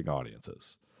pre-existing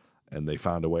audiences and they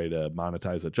found a way to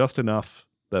monetize it just enough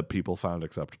that people found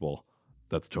acceptable.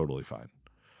 That's totally fine.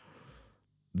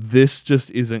 This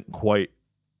just isn't quite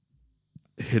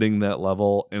hitting that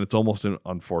level, and it's almost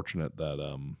unfortunate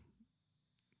that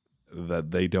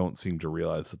that they don't seem to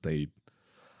realize that they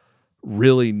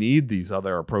really need these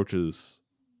other approaches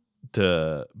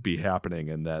to be happening,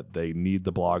 and that they need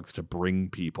the blogs to bring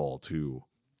people to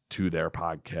their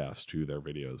podcast, to their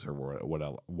videos, or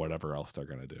whatever else they're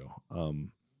going to do.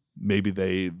 Maybe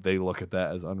they look at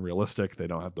that as unrealistic. They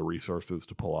don't have the resources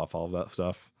to pull off all of that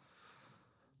stuff.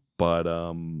 But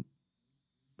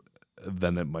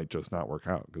then it might just not work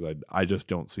out, because I just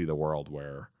don't see the world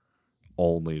where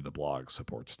only the blog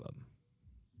supports them.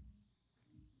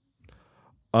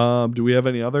 Do we have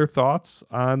any other thoughts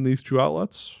on these two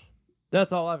outlets?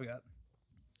 That's all I've got.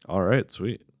 All right,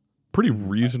 sweet. Pretty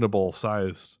reasonable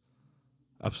sized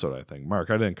episode, I think. Mark,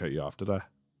 I didn't cut you off, did I?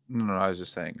 No, I was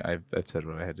just saying I've said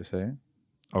what I had to say.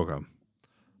 Okay.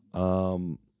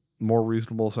 More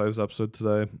reasonable sized episode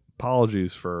today.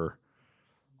 Apologies for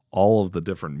all of the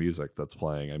different music that's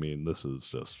playing. I mean, this is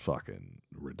just fucking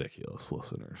ridiculous,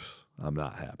 listeners. I'm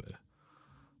not happy.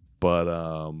 But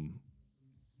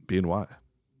BNY,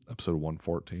 episode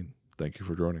 114. Thank you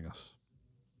for joining us.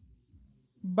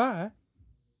 Bye.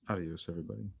 Adios,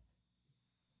 everybody.